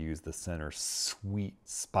order to use the center sweet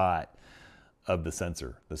spot of the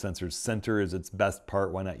sensor. The sensor's center is its best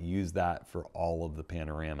part. Why not use that for all of the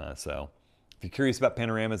panorama? So if you're curious about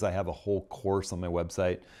panoramas, I have a whole course on my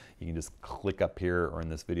website. You can just click up here or in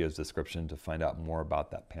this video's description to find out more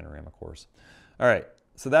about that panorama course. All right,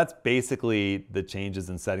 so that's basically the changes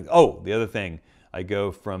in settings. Oh, the other thing, I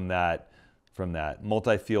go from that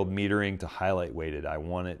multi-field metering to highlight weighted. I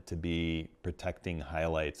want it to be protecting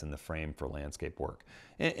highlights in the frame for landscape work.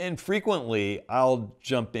 And frequently, I'll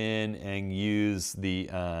jump in and use the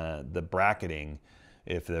bracketing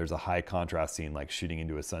if there's a high contrast scene, like shooting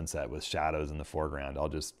into a sunset with shadows in the foreground. I'll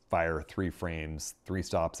just fire 3 frames, 3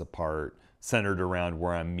 stops apart, centered around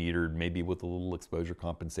where I'm metered, maybe with a little exposure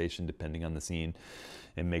compensation depending on the scene,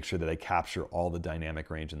 and make sure that I capture all the dynamic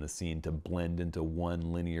range in the scene to blend into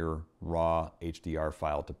one linear raw HDR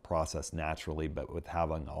file to process naturally, but with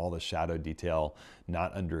having all the shadow detail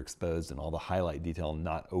not underexposed and all the highlight detail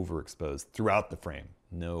not overexposed throughout the frame.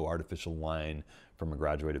 No artificial line from a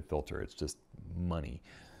graduated filter. It's just money.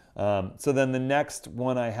 So then the next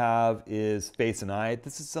one I have is face and eye.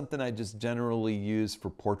 This is something I just generally use for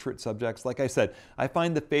portrait subjects. Like I said, I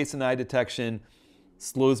find the face and eye detection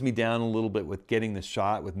slows me down a little bit with getting the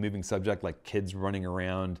shot with moving subject, like kids running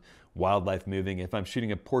around, wildlife moving. If I'm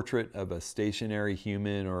shooting a portrait of a stationary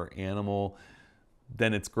human or animal,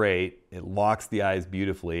 then it's great. It locks the eyes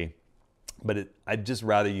beautifully. But I'd just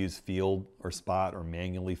rather use field or spot or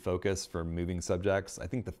manually focus for moving subjects. I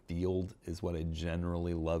think the field is what I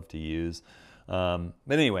generally love to use. But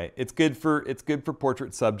anyway, it's good for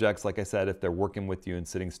portrait subjects, like I said, if they're working with you and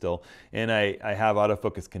sitting still. And I have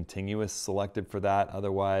autofocus continuous selected for that.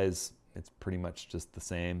 Otherwise, it's pretty much just the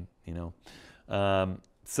same, you know.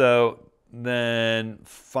 So then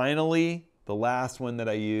finally, the last one that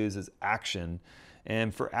I use is action.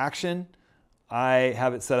 And for action, I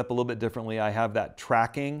have it set up a little bit differently. I have that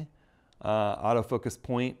tracking autofocus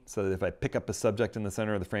point, so that if I pick up a subject in the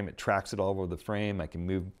center of the frame, it tracks it all over the frame. I can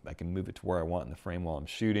move it to where I want in the frame while I'm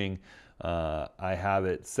shooting. I have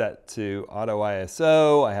it set to auto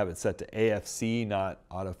ISO. I have it set to AFC, not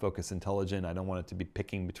autofocus intelligent. I don't want it to be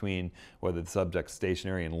picking between whether the subject's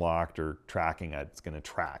stationary and locked or tracking. It's going to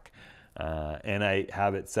track. And I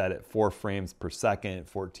have it set at 4 frames per second,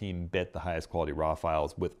 14-bit, the highest quality RAW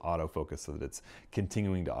files with autofocus, so that it's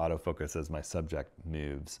continuing to autofocus as my subject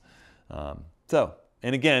moves.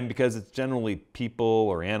 And again, because it's generally people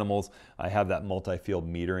or animals, I have that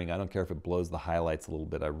multi-field metering. I don't care if it blows the highlights a little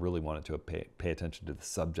bit. I really want it to pay attention to the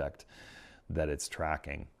subject that it's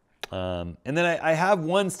tracking. And then I have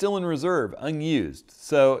one still in reserve, unused.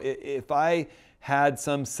 So if I had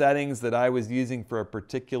some settings that I was using for a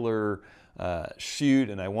particular shoot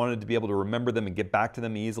and I wanted to be able to remember them and get back to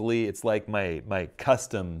them easily, it's like my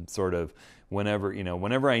custom sort of,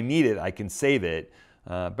 whenever I need it, I can save it.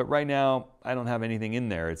 But right now, I don't have anything in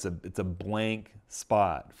there. It's a blank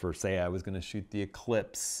spot for, say, I was going to shoot the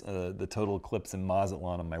eclipse, the total eclipse in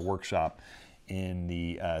Mazatlan on my workshop in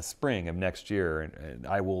the spring of next year. And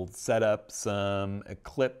I will set up some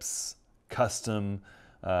eclipse custom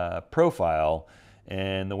profile.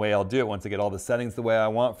 And the way I'll do it, once I get all the settings the way I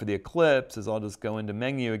want for the eclipse, is I'll just go into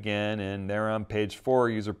menu again, and there on page 4,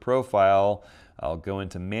 user profile, I'll go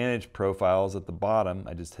into manage profiles at the bottom.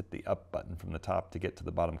 I just hit the up button from the top to get to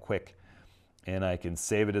the bottom quick. And I can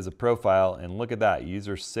save it as a profile, and look at that,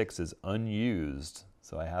 user 6 is unused.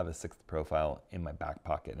 So I have a 6th profile in my back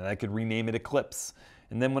pocket, and I could rename it Eclipse.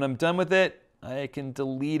 And then when I'm done with it, I can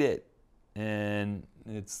delete it, and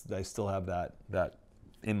I still have that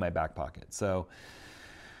in my back pocket. So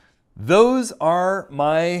those are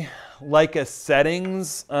my Leica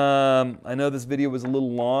settings. I know this video was a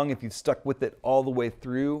little long. If you've stuck with it all the way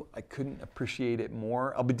through, I couldn't appreciate it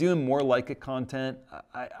more. I'll be doing more Leica content.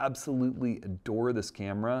 I absolutely adore this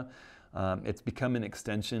camera. It's become an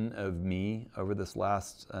extension of me over this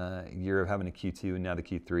last year of having a Q2 and now the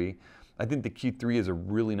Q3. I think the Q3 is a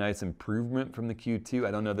really nice improvement from the Q2.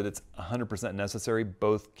 I don't know that it's 100% necessary.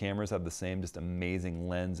 Both cameras have the same just amazing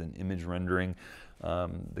lens and image rendering.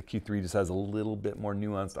 The Q3 just has a little bit more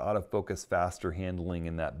nuanced autofocus, faster handling,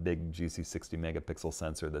 and that big juicy 60 megapixel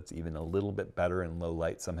sensor that's even a little bit better in low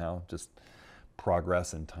light somehow. Just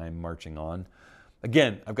progress and time marching on.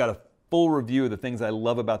 Again, I've got a full review of the things I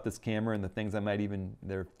love about this camera and the things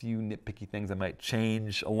there are a few nitpicky things I might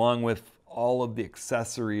change, along with all of the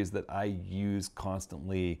accessories that I use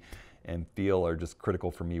constantly and feel are just critical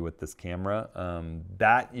for me with this camera.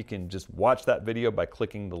 That you can just watch that video by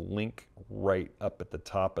clicking the link right up at the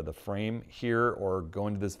top of the frame here, or go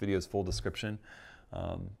into this video's full description.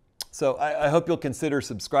 So I hope you'll consider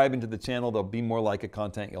subscribing to the channel. There'll be more Leica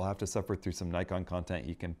content. You'll have to suffer through some Nikon content.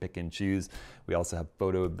 You can pick and choose. We also have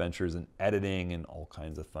photo adventures and editing and all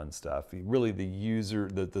kinds of fun stuff. Really,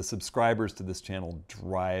 the subscribers to this channel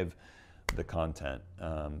drive the content.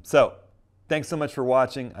 So thanks so much for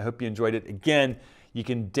watching. I hope you enjoyed it. Again, you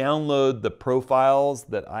can download the profiles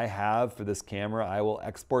that I have for this camera. I will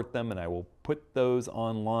export them and I will put those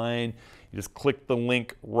online. You just click the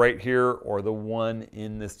link right here or the one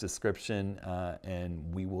in this description,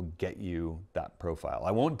 and we will get you that profile.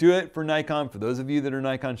 I won't do it for Nikon. For those of you that are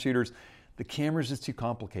Nikon shooters, the camera's just too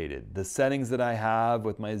complicated. The settings that I have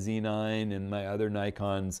with my Z9 and my other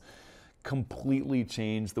Nikons completely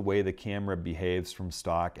change the way the camera behaves from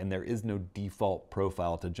stock, and there is no default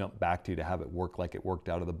profile to jump back to have it work like it worked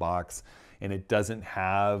out of the box, and it doesn't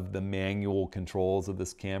have the manual controls of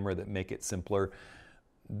this camera that make it simpler.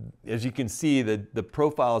 As you can see, the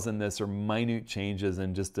profiles in this are minute changes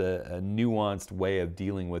and just a nuanced way of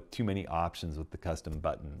dealing with too many options with the custom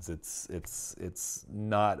buttons. It's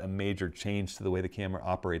not a major change to the way the camera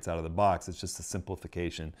operates out of the box. It's just a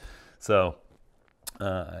simplification. So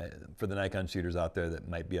for the Nikon shooters out there that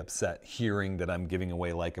might be upset hearing that I'm giving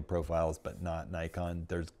away Leica profiles but not Nikon,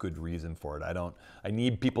 there's good reason for it. I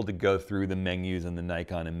need people to go through the menus in the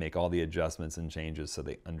Nikon and make all the adjustments and changes so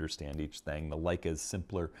they understand each thing. The Leica is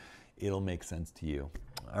simpler. It'll make sense to you.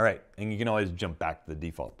 All right, and you can always jump back to the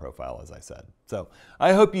default profile, as I said. So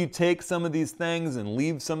I hope you take some of these things and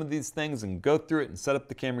leave some of these things and go through it and set up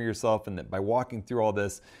the camera yourself, and that by walking through all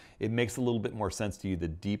this, it makes a little bit more sense to you the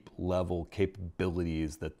deep level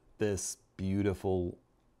capabilities that this beautiful,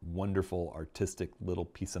 wonderful, artistic little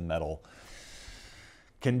piece of metal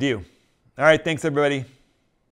can do. All right, thanks everybody.